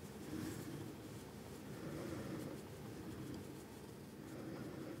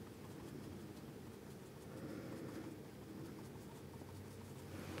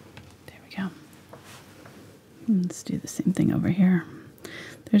go. Let's do the same thing over here.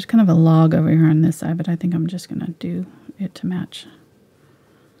 There's kind of a log over here on this side, but I think I'm just going to do it to match.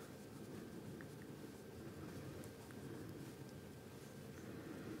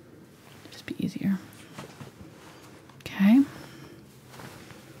 Just be easier. Okay.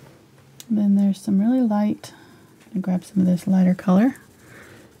 And then there's some really light. I'm going to grab some of this lighter color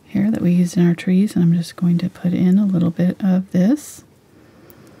here that we used in our trees, and I'm just going to put in a little bit of this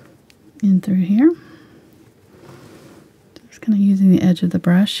in through here. Just kind of using the edge of the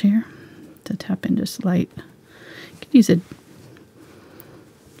brush here to tap in just light. You could use a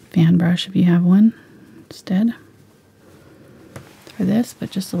fan brush if you have one instead for this, but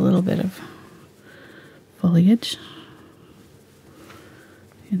just a little bit of foliage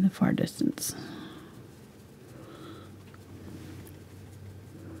in the far distance.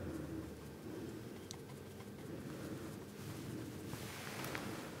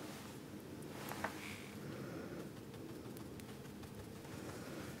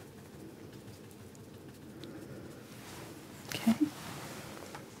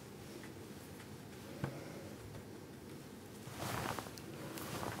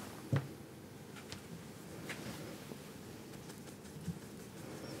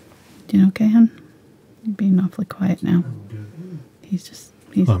 Doing okay, hon? You're being awfully quiet now. He's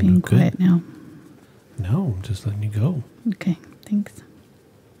being quiet now. No, I'm just letting you go. Okay, thanks.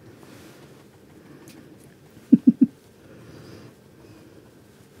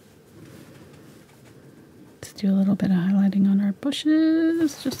 Let's do a little bit of highlighting on our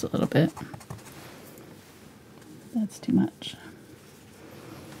bushes, just a little bit. That's too much.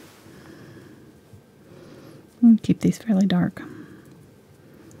 Keep these fairly dark.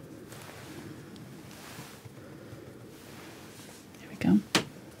 Go.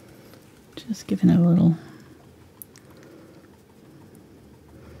 Just giving it a little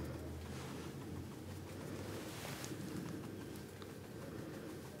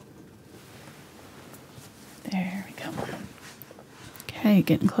there we go. Okay,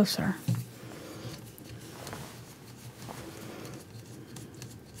 getting closer.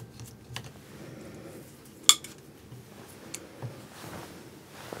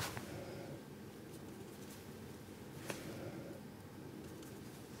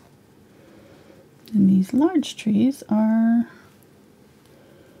 And these large trees are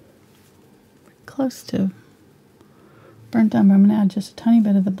close to burnt umber. I'm going to add just a tiny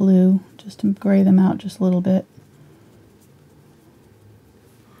bit of the blue just to gray them out just a little bit.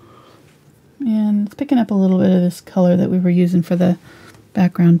 And it's picking up a little bit of this color that we were using for the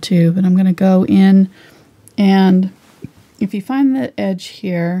background too. But I'm going to go in, and if you find the edge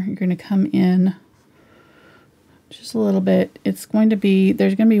here, you're going to come in just a little bit. It's going to be,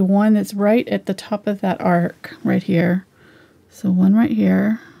 there's going to be one that's right at the top of that arc right here. So one right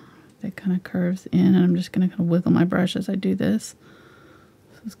here that kind of curves in, and I'm just going to kind of wiggle my brush as I do this.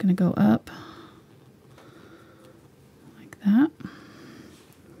 So it's going to go up like that.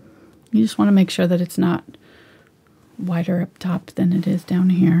 You just want to make sure that it's not wider up top than it is down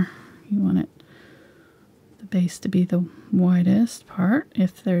here. You want it, the base to be the widest part.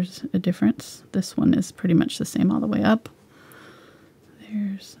 If there's a difference, this one is pretty much the same all the way up.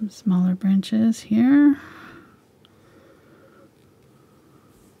 There's some smaller branches here.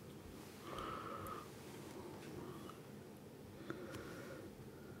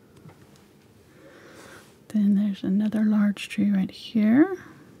 Then there's another large tree right here.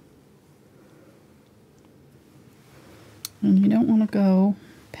 And you don't want to go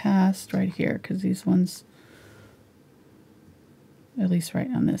past right here because these ones, at least right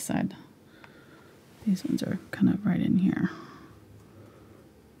on this side, these ones are kind of right in here.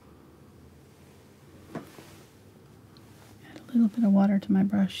 Add a little bit of water to my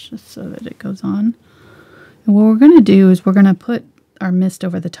brush just so that it goes on. And what we're going to do is we're going to put our mist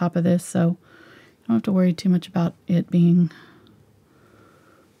over the top of this, so you don't have to worry too much about it being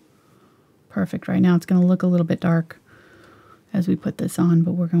perfect right now. It's going to look a little bit dark as we put this on,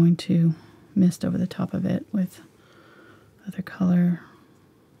 but we're going to mist over the top of it with other color.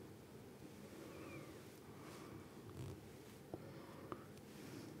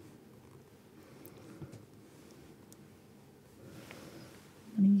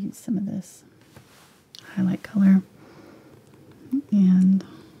 use some of this highlight color and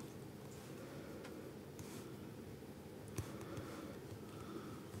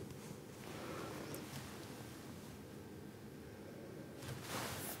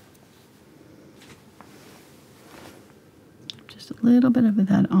just a little bit of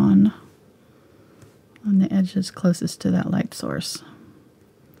that on the edges closest to that light source.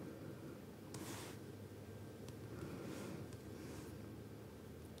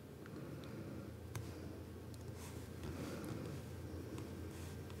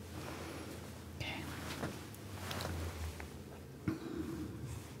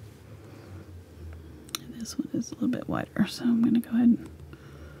 This one is a little bit wider, so I'm going to go ahead and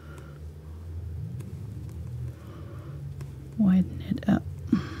widen it up.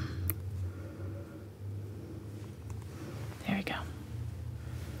 There we go.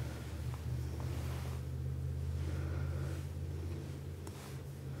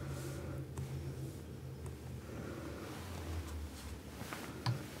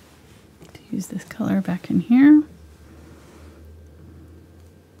 Use this color back in here.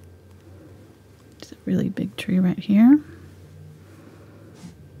 It's a really big tree right here.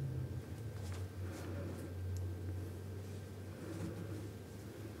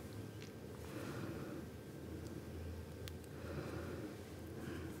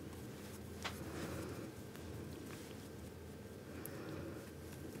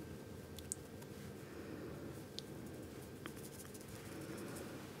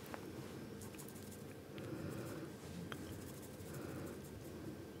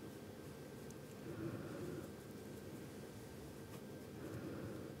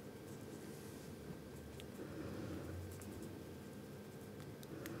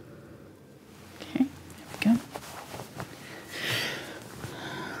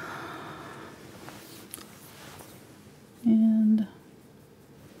 And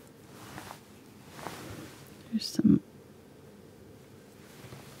there's some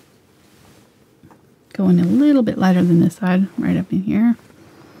going a little bit lighter than this side, right up in here.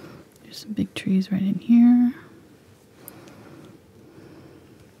 There's some big trees right in here.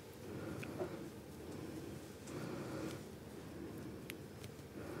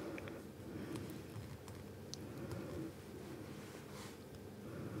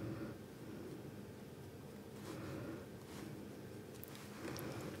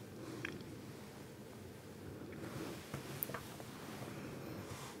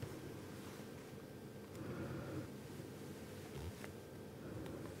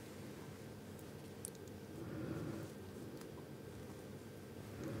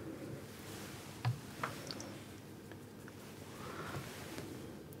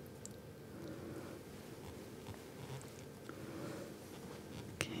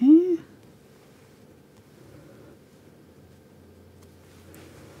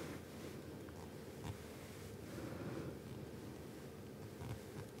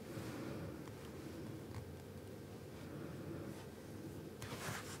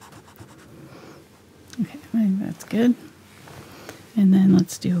 Okay, I think that's good. And then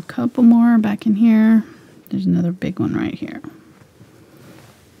let's do a couple more back in here. There's another big one right here.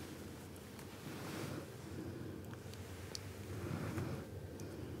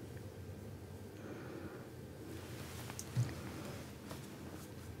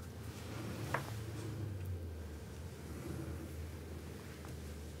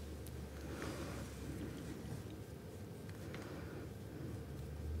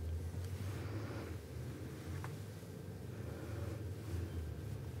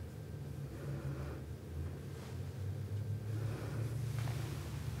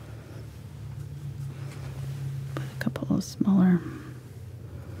 Couple of smaller.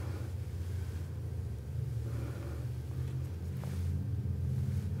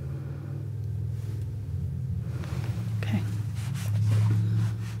 Okay.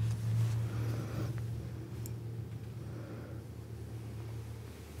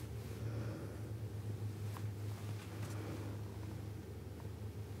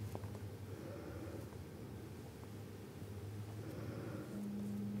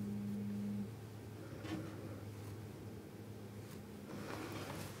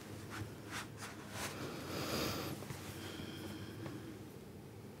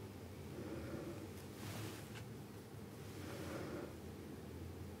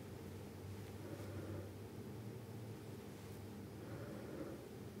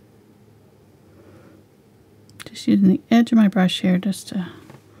 Just using the edge of my brush here just to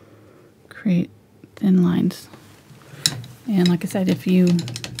create thin lines. And like I said, if you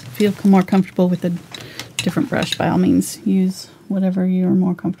feel more comfortable with a different brush, by all means, use whatever you're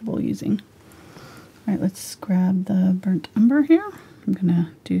more comfortable using. All right, let's grab the burnt umber here. I'm going to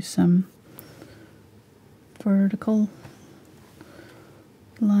do some vertical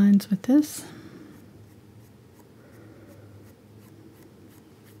lines with this.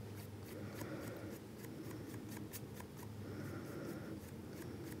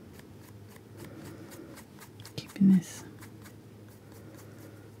 Keeping this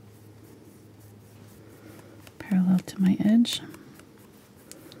parallel to my edge.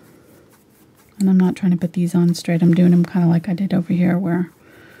 And I'm not trying to put these on straight. I'm doing them kind of like I did over here, where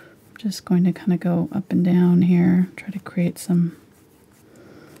I'm just going to kind of go up and down here, try to create some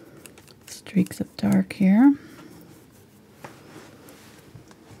streaks of dark here.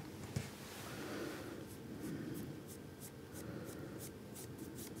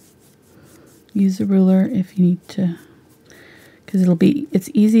 Use a ruler if you need to, because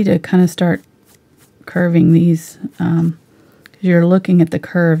it's easy to kind of start curving these, because you're looking at the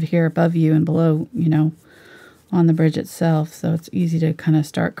curve here above you and below, you know, on the bridge itself. So it's easy to kind of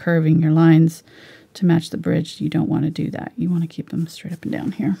start curving your lines to match the bridge. You don't want to do that. You want to keep them straight up and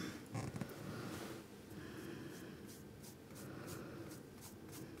down here.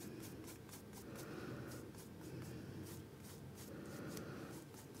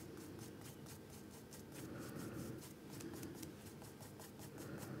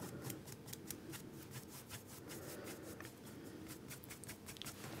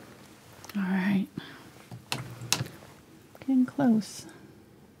 All right, getting close.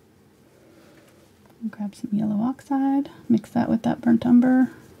 Grab some yellow oxide, mix that with that burnt umber,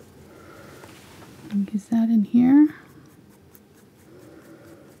 and use that in here.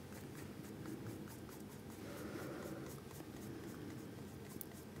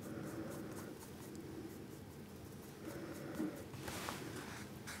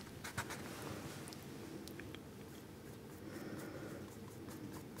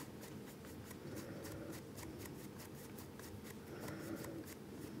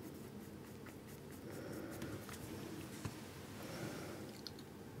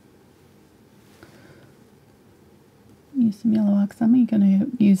 Use some yellow oxide. I'm going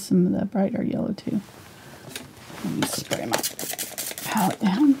to use some of the brighter yellow too. Let me spray my palette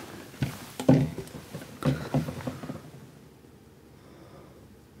down.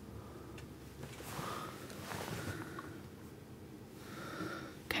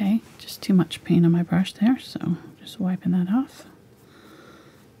 Okay, just too much paint on my brush there, so just wiping that off.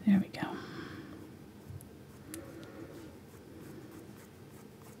 There we go.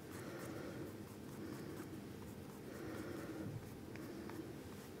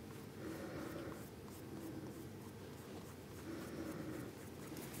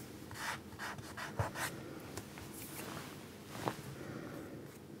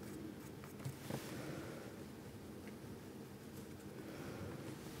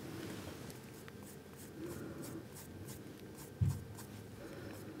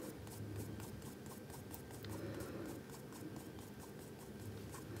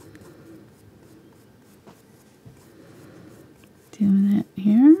 Doing it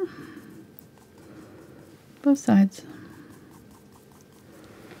here, both sides.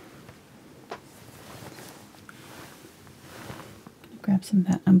 Grab some of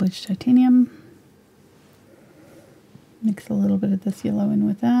that unbleached titanium, mix a little bit of this yellow in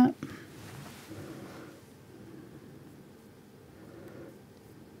with that.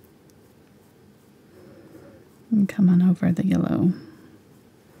 And come on over the yellow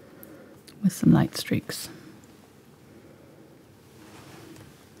with some light streaks.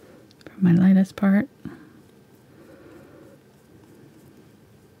 My lightest part.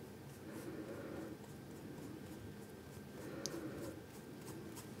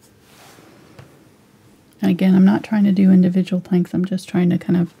 And again, I'm not trying to do individual planks. I'm just trying to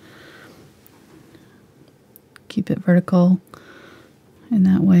kind of keep it vertical, and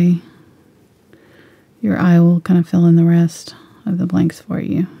that way your eye will kind of fill in the rest of the blanks for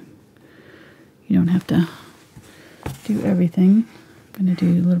you. You don't have to do everything. I'm going to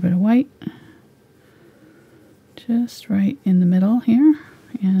do a little bit of white just right in the middle here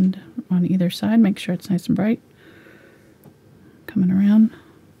and on either side. Make sure it's nice and bright. Coming around.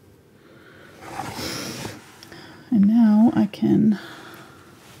 And now I can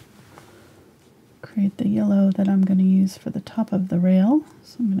create the yellow that I'm going to use for the top of the rail.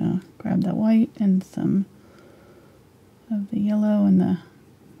 So I'm going to grab that white and some of the yellow and the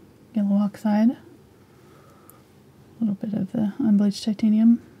yellow oxide. A little bit of the unbleached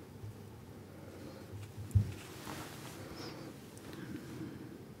titanium.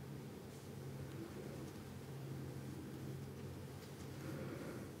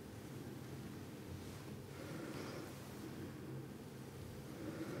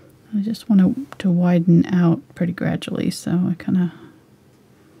 I just want to widen out pretty gradually, so I kind of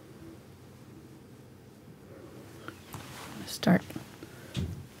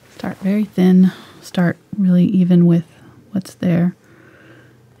start very thin, start really even with what's there,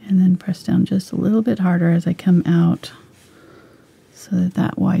 and then press down just a little bit harder as I come out so that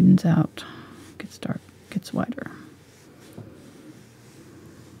that widens out, gets dark, gets wider.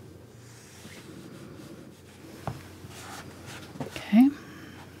 Okay.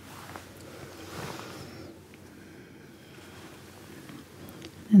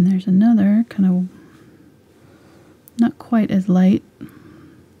 And there's another kind of not quite as light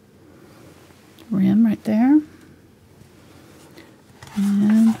rim right there.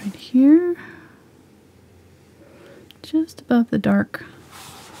 And right here, just above the dark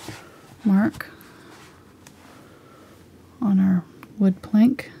mark on our wood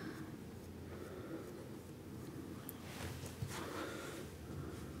plank.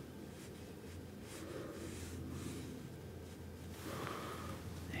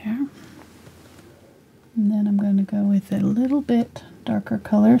 There. And then I'm going to go with a little bit darker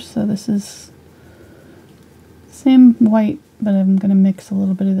color. So this is same white, but I'm going to mix a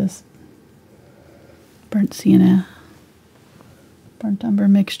little bit of this burnt sienna, burnt umber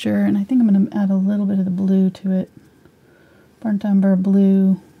mixture, and I think I'm going to add a little bit of the blue to it. Burnt umber,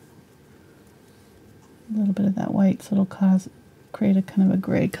 blue, a little bit of that white, so it'll create a kind of a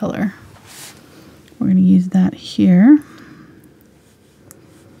gray color. We're going to use that here.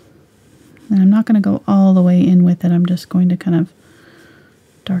 And I'm not going to go all the way in with it. I'm just going to kind of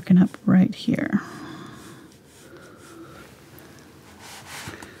darken up right here.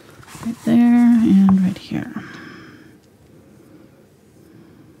 Right there and right here.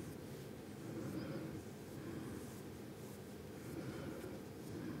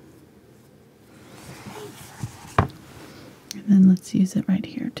 And then let's use it right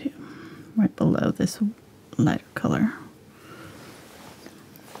here too, right below this lighter color.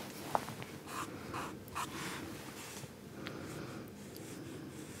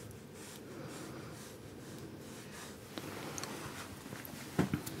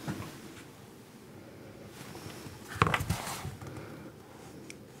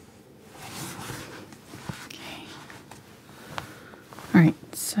 Alright,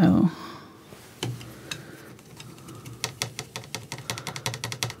 so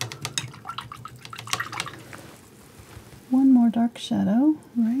one more dark shadow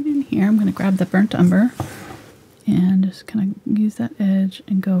right in here. I'm going to grab the burnt umber and just kind of use that edge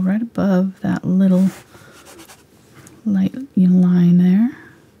and go right above that little light line there.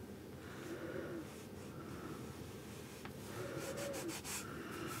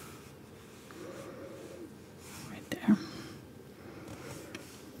 Right there.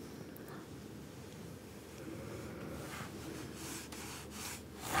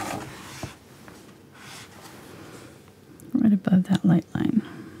 Right above that light line.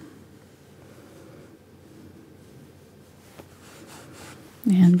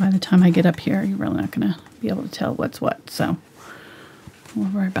 And by the time I get up here, you're really not going to be able to tell what's what, so we'll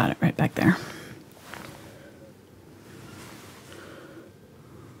worry about it right back there.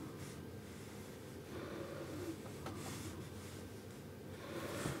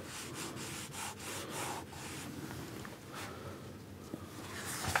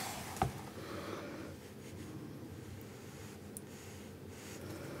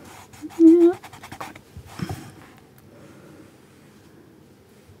 Yeah.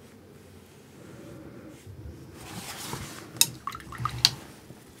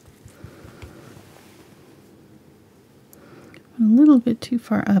 A little bit too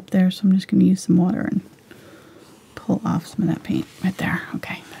far up there, so I'm just going to use some water and pull off some of that paint right there.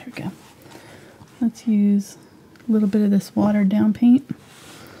 Okay, there we go. Let's use a little bit of this watered down paint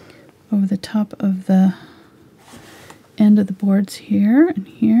over the top of the end of the boards here and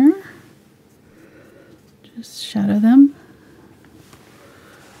here. Just shadow them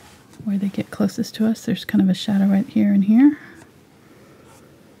where they get closest to us. There's kind of a shadow right here and here.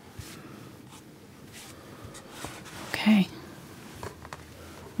 Okay,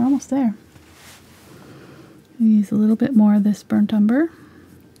 we're almost there. Use a little bit more of this burnt umber.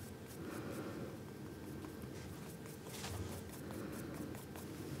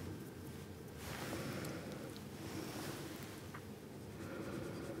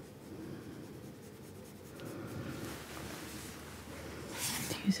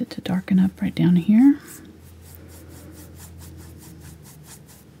 Use it to darken up right down here.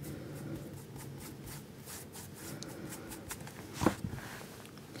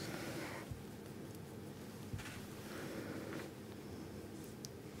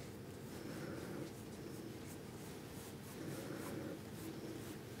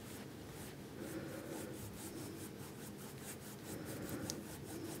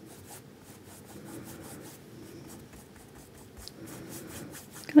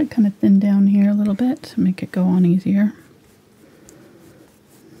 Gotta kind of thin down here a little bit to make it go on easier.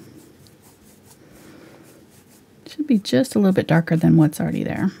 Should be just a little bit darker than what's already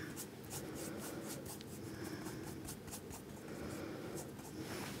there.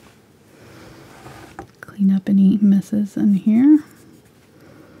 Clean up any messes in here.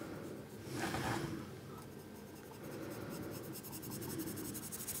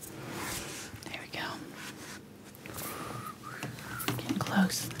 There we go. Getting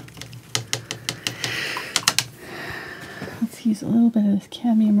close. Let's use a little bit of this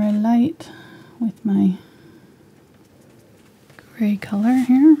Cadmium Red Light with my gray color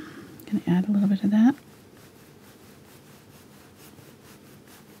here. I'm going to add a little bit of that.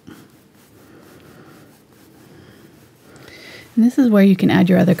 And this is where you can add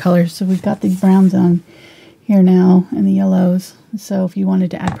your other colors. So we've got these browns on here now and the yellows. So if you wanted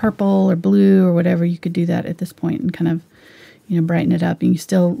to add purple or blue or whatever, you could do that at this point and kind of, you know, brighten it up. And you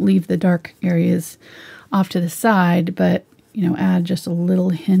still leave the dark areas off to the side, but, you know, add just a little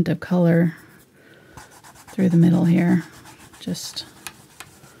hint of color through the middle here. Just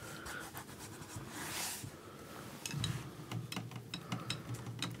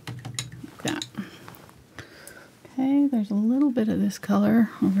like that. Okay, there's a little bit of this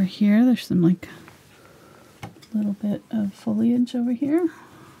color over here. There's some like a little bit of foliage over here.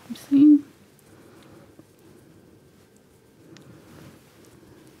 I'm seeing.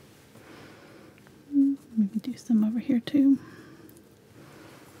 Maybe do some over here too.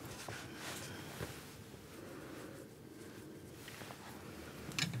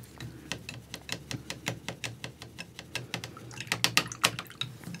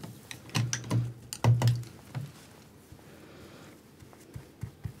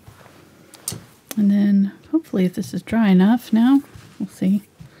 And then hopefully if this is dry enough now, we'll see.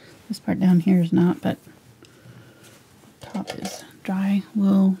 This part down here is not, but the top is dry.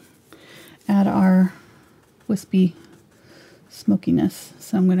 We'll add our wispy smokiness.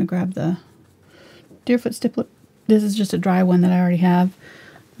 So I'm going to grab the Deerfoot Stippler. This is just a dry one that I already have.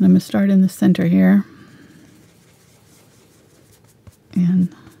 And I'm going to start in the center here.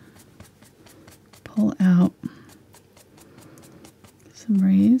 And pull out some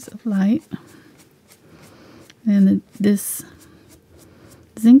rays of light. And this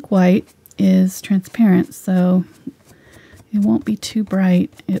Zinc White is transparent, so it won't be too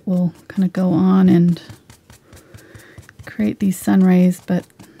bright. It will kind of go on and create these sun rays, but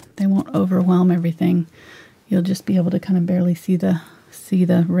they won't overwhelm everything. You'll just be able to kind of barely see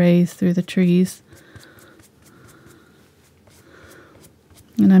the rays through the trees.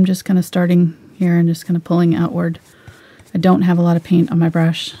 And I'm just kind of starting here and just kind of pulling outward. I don't have a lot of paint on my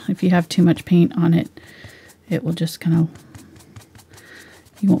brush. If you have too much paint on it, it will just kind of,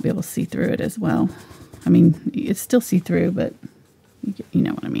 you won't be able to see through it as well. I mean, it's still see-through, but you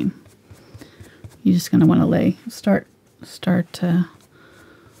know what I mean. You're just going to want to start to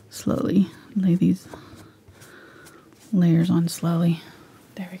slowly lay these layers on slowly.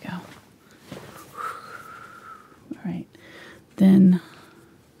 There we go. All right. Then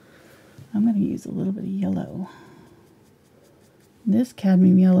I'm going to use a little bit of yellow. This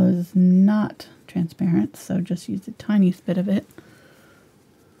cadmium yellow is not transparent, so just use a tiny bit of it.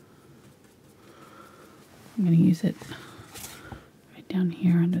 I'm going to use it right down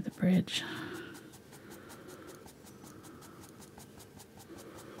here under the bridge.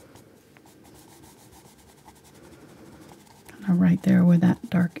 Kind of right there where that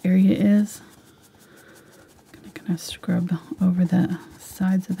dark area is. I'm going to kind of scrub over the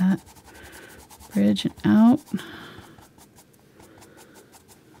sides of that bridge and out.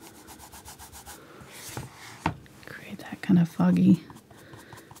 Kind of foggy,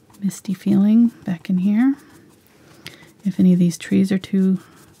 misty feeling back in here. If any of these trees are too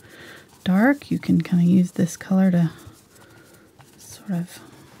dark, you can kind of use this color to sort of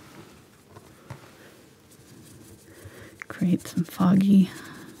create some foggy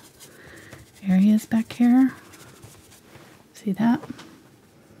areas back here. See that?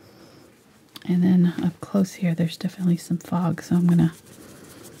 And then up close here, there's definitely some fog, so I'm going to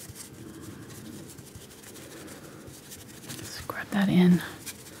that in.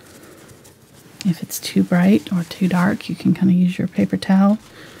 If it's too bright or too dark, you can kind of use your paper towel,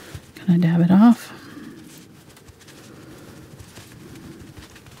 kind of dab it off.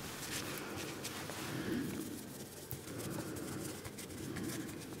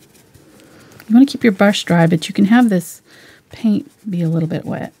 You want to keep your brush dry, but you can have this paint be a little bit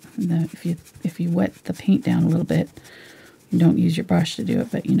wet. If you wet the paint down a little bit, you don't use your brush to do it,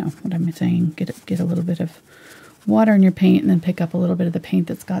 but you know what I'm saying. Get a little bit of water in your paint and then pick up a little bit of the paint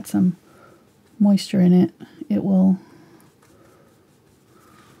that's got some moisture in it. It will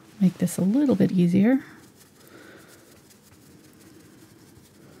make this a little bit easier.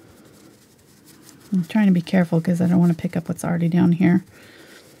 I'm trying to be careful because I don't want to pick up what's already down here.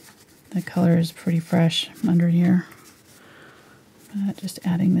 The color is pretty fresh under here. But just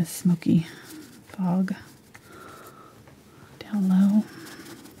adding this smoky fog down low.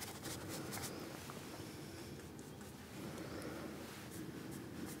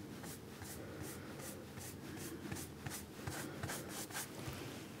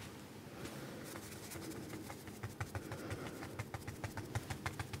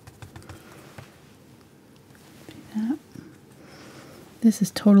 This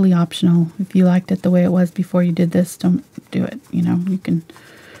is totally optional. If you liked it the way it was before you did this, don't do it. You know, you can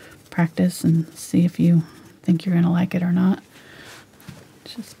practice and see if you think you're going to like it or not.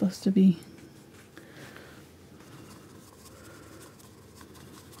 It's just supposed to be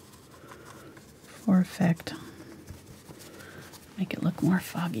for effect. Make it look more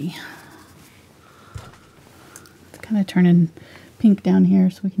foggy. It's kind of turning pink down here,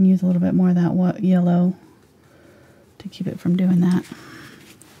 so we can use a little bit more of that yellow to keep it from doing that.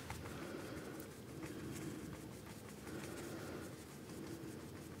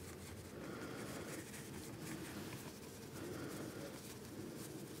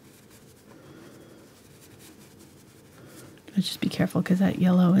 But just be careful because that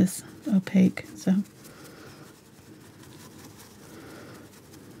yellow is opaque, so.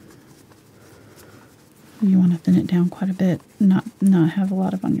 You want to thin it down quite a bit, not have a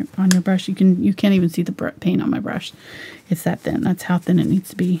lot of on your brush. You can't even see the paint on my brush. It's that thin. That's how thin it needs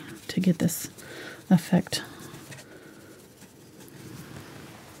to be to get this effect.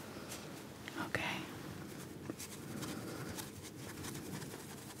 Okay.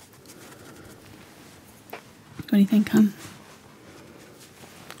 What do you think, hon?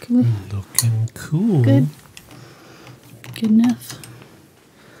 Cool. Looking cool. Good. Good enough.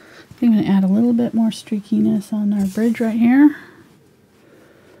 I'm going to add a little bit more streakiness on our bridge right here.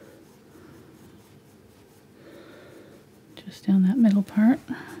 Just down that middle part.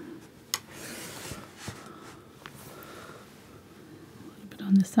 A little bit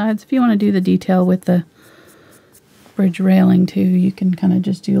on the sides. If you want to do the detail with the bridge railing too, you can kind of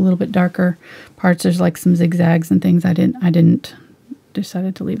just do a little bit darker parts. There's like some zigzags and things. I didn't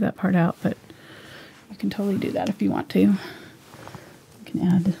decided to leave that part out, but you can totally do that if you want to. You can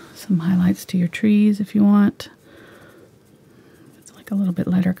add some highlights to your trees if you want. It's like a little bit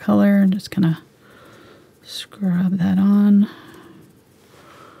lighter color, and just kind of scrub that on.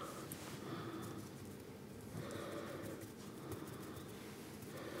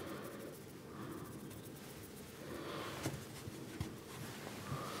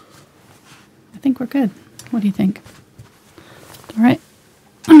 I think we're good. What do you think? All right,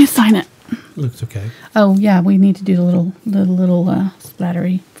 let me sign it. Looks okay. Oh yeah, we need to do the little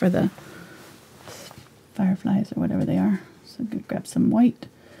splattery for the fireflies or whatever they are. So grab some white,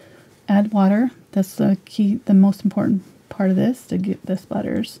 add water. That's the key, the most important part of this, to get the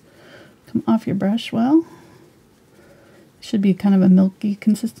splatters come off your brush well. It should be kind of a milky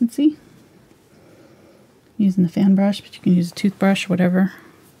consistency. Using the fan brush, but you can use a toothbrush, whatever.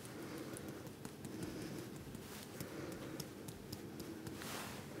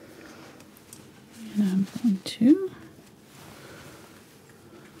 And I'm going to.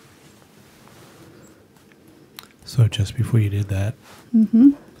 So just before you did that,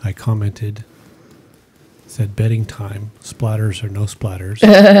 I commented, said betting time, splatters or no splatters.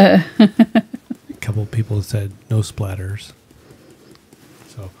 A couple of people said no splatters.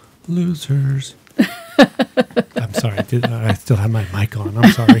 So, losers. I'm sorry, I still have my mic on.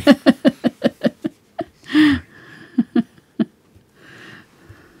 I'm sorry.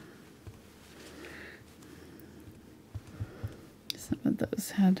 Some of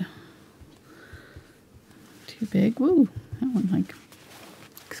those had too big. Woo, that one like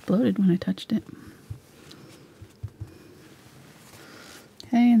exploded when I touched it.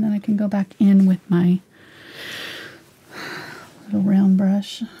 Okay, and then I can go back in with my little round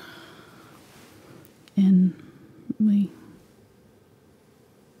brush and we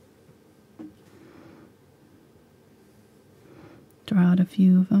draw out a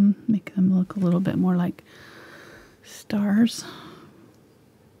few of them, make them look a little bit more like stars.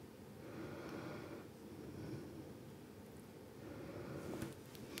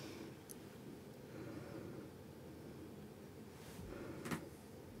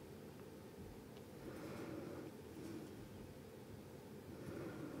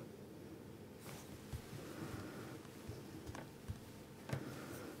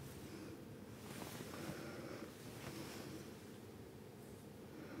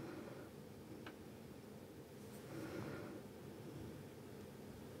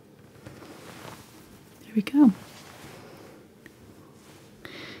 we go.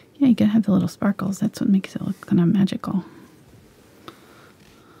 Yeah, you gotta have the little sparkles. That's what makes it look kind of magical.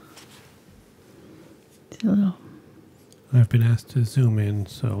 See a little. I've been asked to zoom in,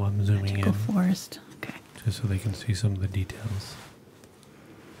 so I'm zooming in. Forest. Okay. Just so they can see some of the details.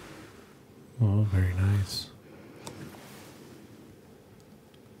 Oh, very nice.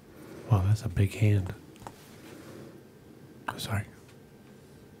 Wow, that's a big hand. Oh, sorry.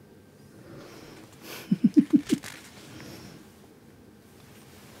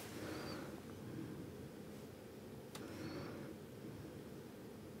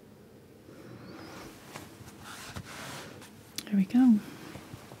 There we go.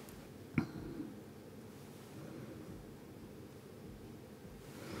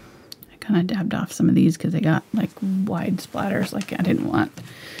 I kind of dabbed off some of these because they got like wide splatters, like I didn't want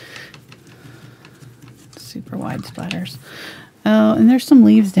super wide splatters. Oh, and there's some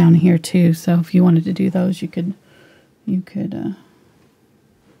leaves down here too, so if you wanted to do those, you could mix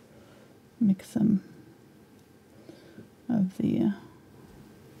some of the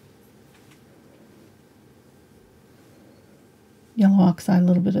yellow oxide, a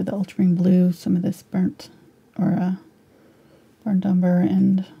little bit of the ultramarine blue, some of this burnt umber,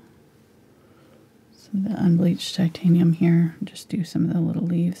 and some of the unbleached titanium here. Just do some of the little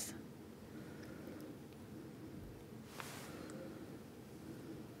leaves.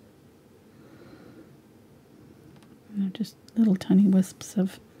 Just little tiny wisps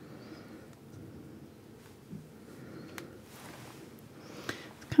of.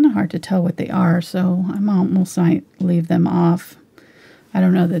 It's kind of hard to tell what they are, so I almost might leave them off. I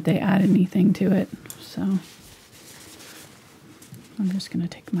don't know that they add anything to it, so I'm just going to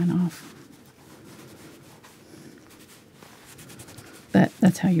take mine off. But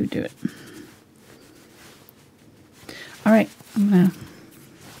that's how you do it. All right, I'm going to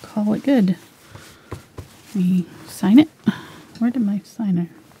call it good. Let me sign it. Where did my signer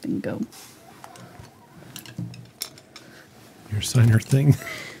thing go? Your signer thing?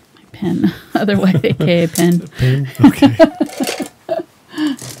 My pen, otherwise aka pen. The pen? Okay.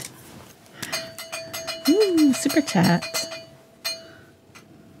 Ooh, super chat.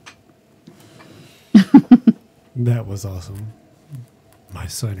 That was awesome. My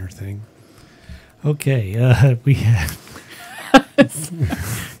signer thing. Okay, we have.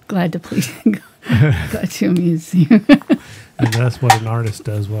 Glad to please. Glad to amuse you. And that's what an artist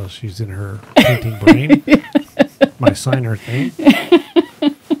does while she's in her painting brain. My signer thing.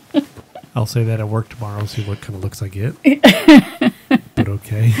 I'll say that at work tomorrow, see what kind of looks I get. But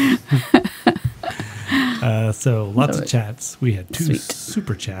okay. So lots of chats. We had two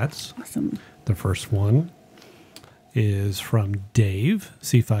super chats. Awesome. The first one is from Dave,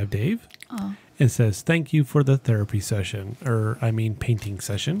 C5 Dave. Oh. It says, thank you for the therapy session, painting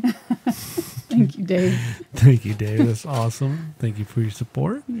session. Thank you, Dave. Thank you, Dave. That's awesome. Thank you for your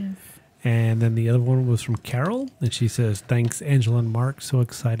support. Yes. And then the other one was from Carol, and she says, thanks, Angela and Mark. So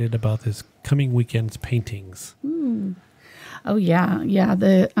excited about this coming weekend's paintings. Ooh. Oh, yeah. Yeah,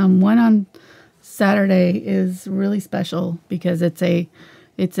 the one on Saturday is really special because it's a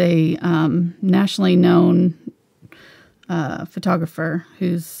nationally known photographer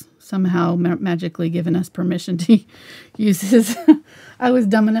who's somehow magically given us permission to use his. I was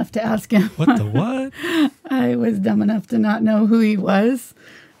dumb enough to ask him. What the what? I was dumb enough to not know who he was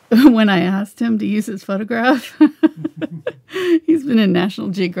when I asked him to use his photograph. He's been in National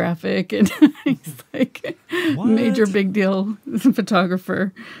Geographic and he's like major big deal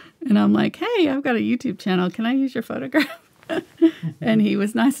photographer. And I'm like, hey, I've got a YouTube channel. Can I use your photograph? And he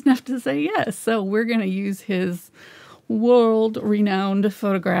was nice enough to say yes. So we're going to use his world-renowned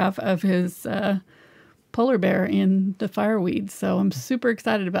photograph of his polar bear in the fireweed. So I'm super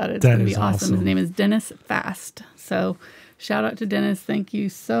excited about it. It's going to be awesome. His name is Dennis Fast. So shout out to Dennis. Thank you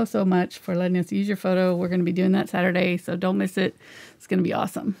so, so much for letting us use your photo. We're going to be doing that Saturday, so don't miss it. It's going to be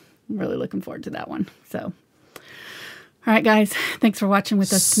awesome. I'm really looking forward to that one. So, all right, guys. Thanks for watching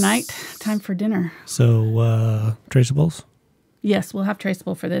with us tonight. Time for dinner. So, traceables? Yes, we'll have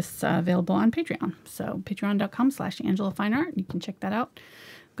traceable for this available on Patreon. So patreon.com/AngelaFineArt. You can check that out.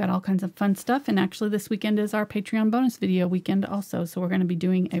 We've got all kinds of fun stuff. And actually this weekend is our Patreon bonus video weekend also. So we're going to be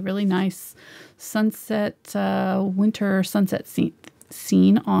doing a really nice sunset, winter sunset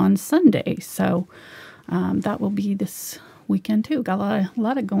scene on Sunday. So that will be this weekend too. Got a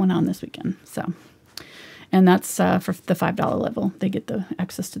lot of going on this weekend. So, and that's for the $5 level. They get the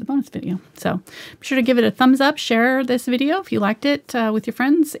access to the bonus video. So be sure to give it a thumbs up. Share this video if you liked it with your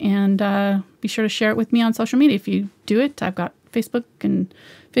friends. And be sure to share it with me on social media. If you do it, I've got Facebook and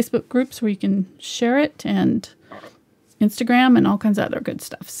Facebook groups where you can share it. And Instagram and all kinds of other good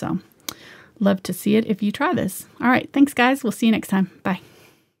stuff. So love to see it if you try this. All right. Thanks, guys. We'll see you next time. Bye.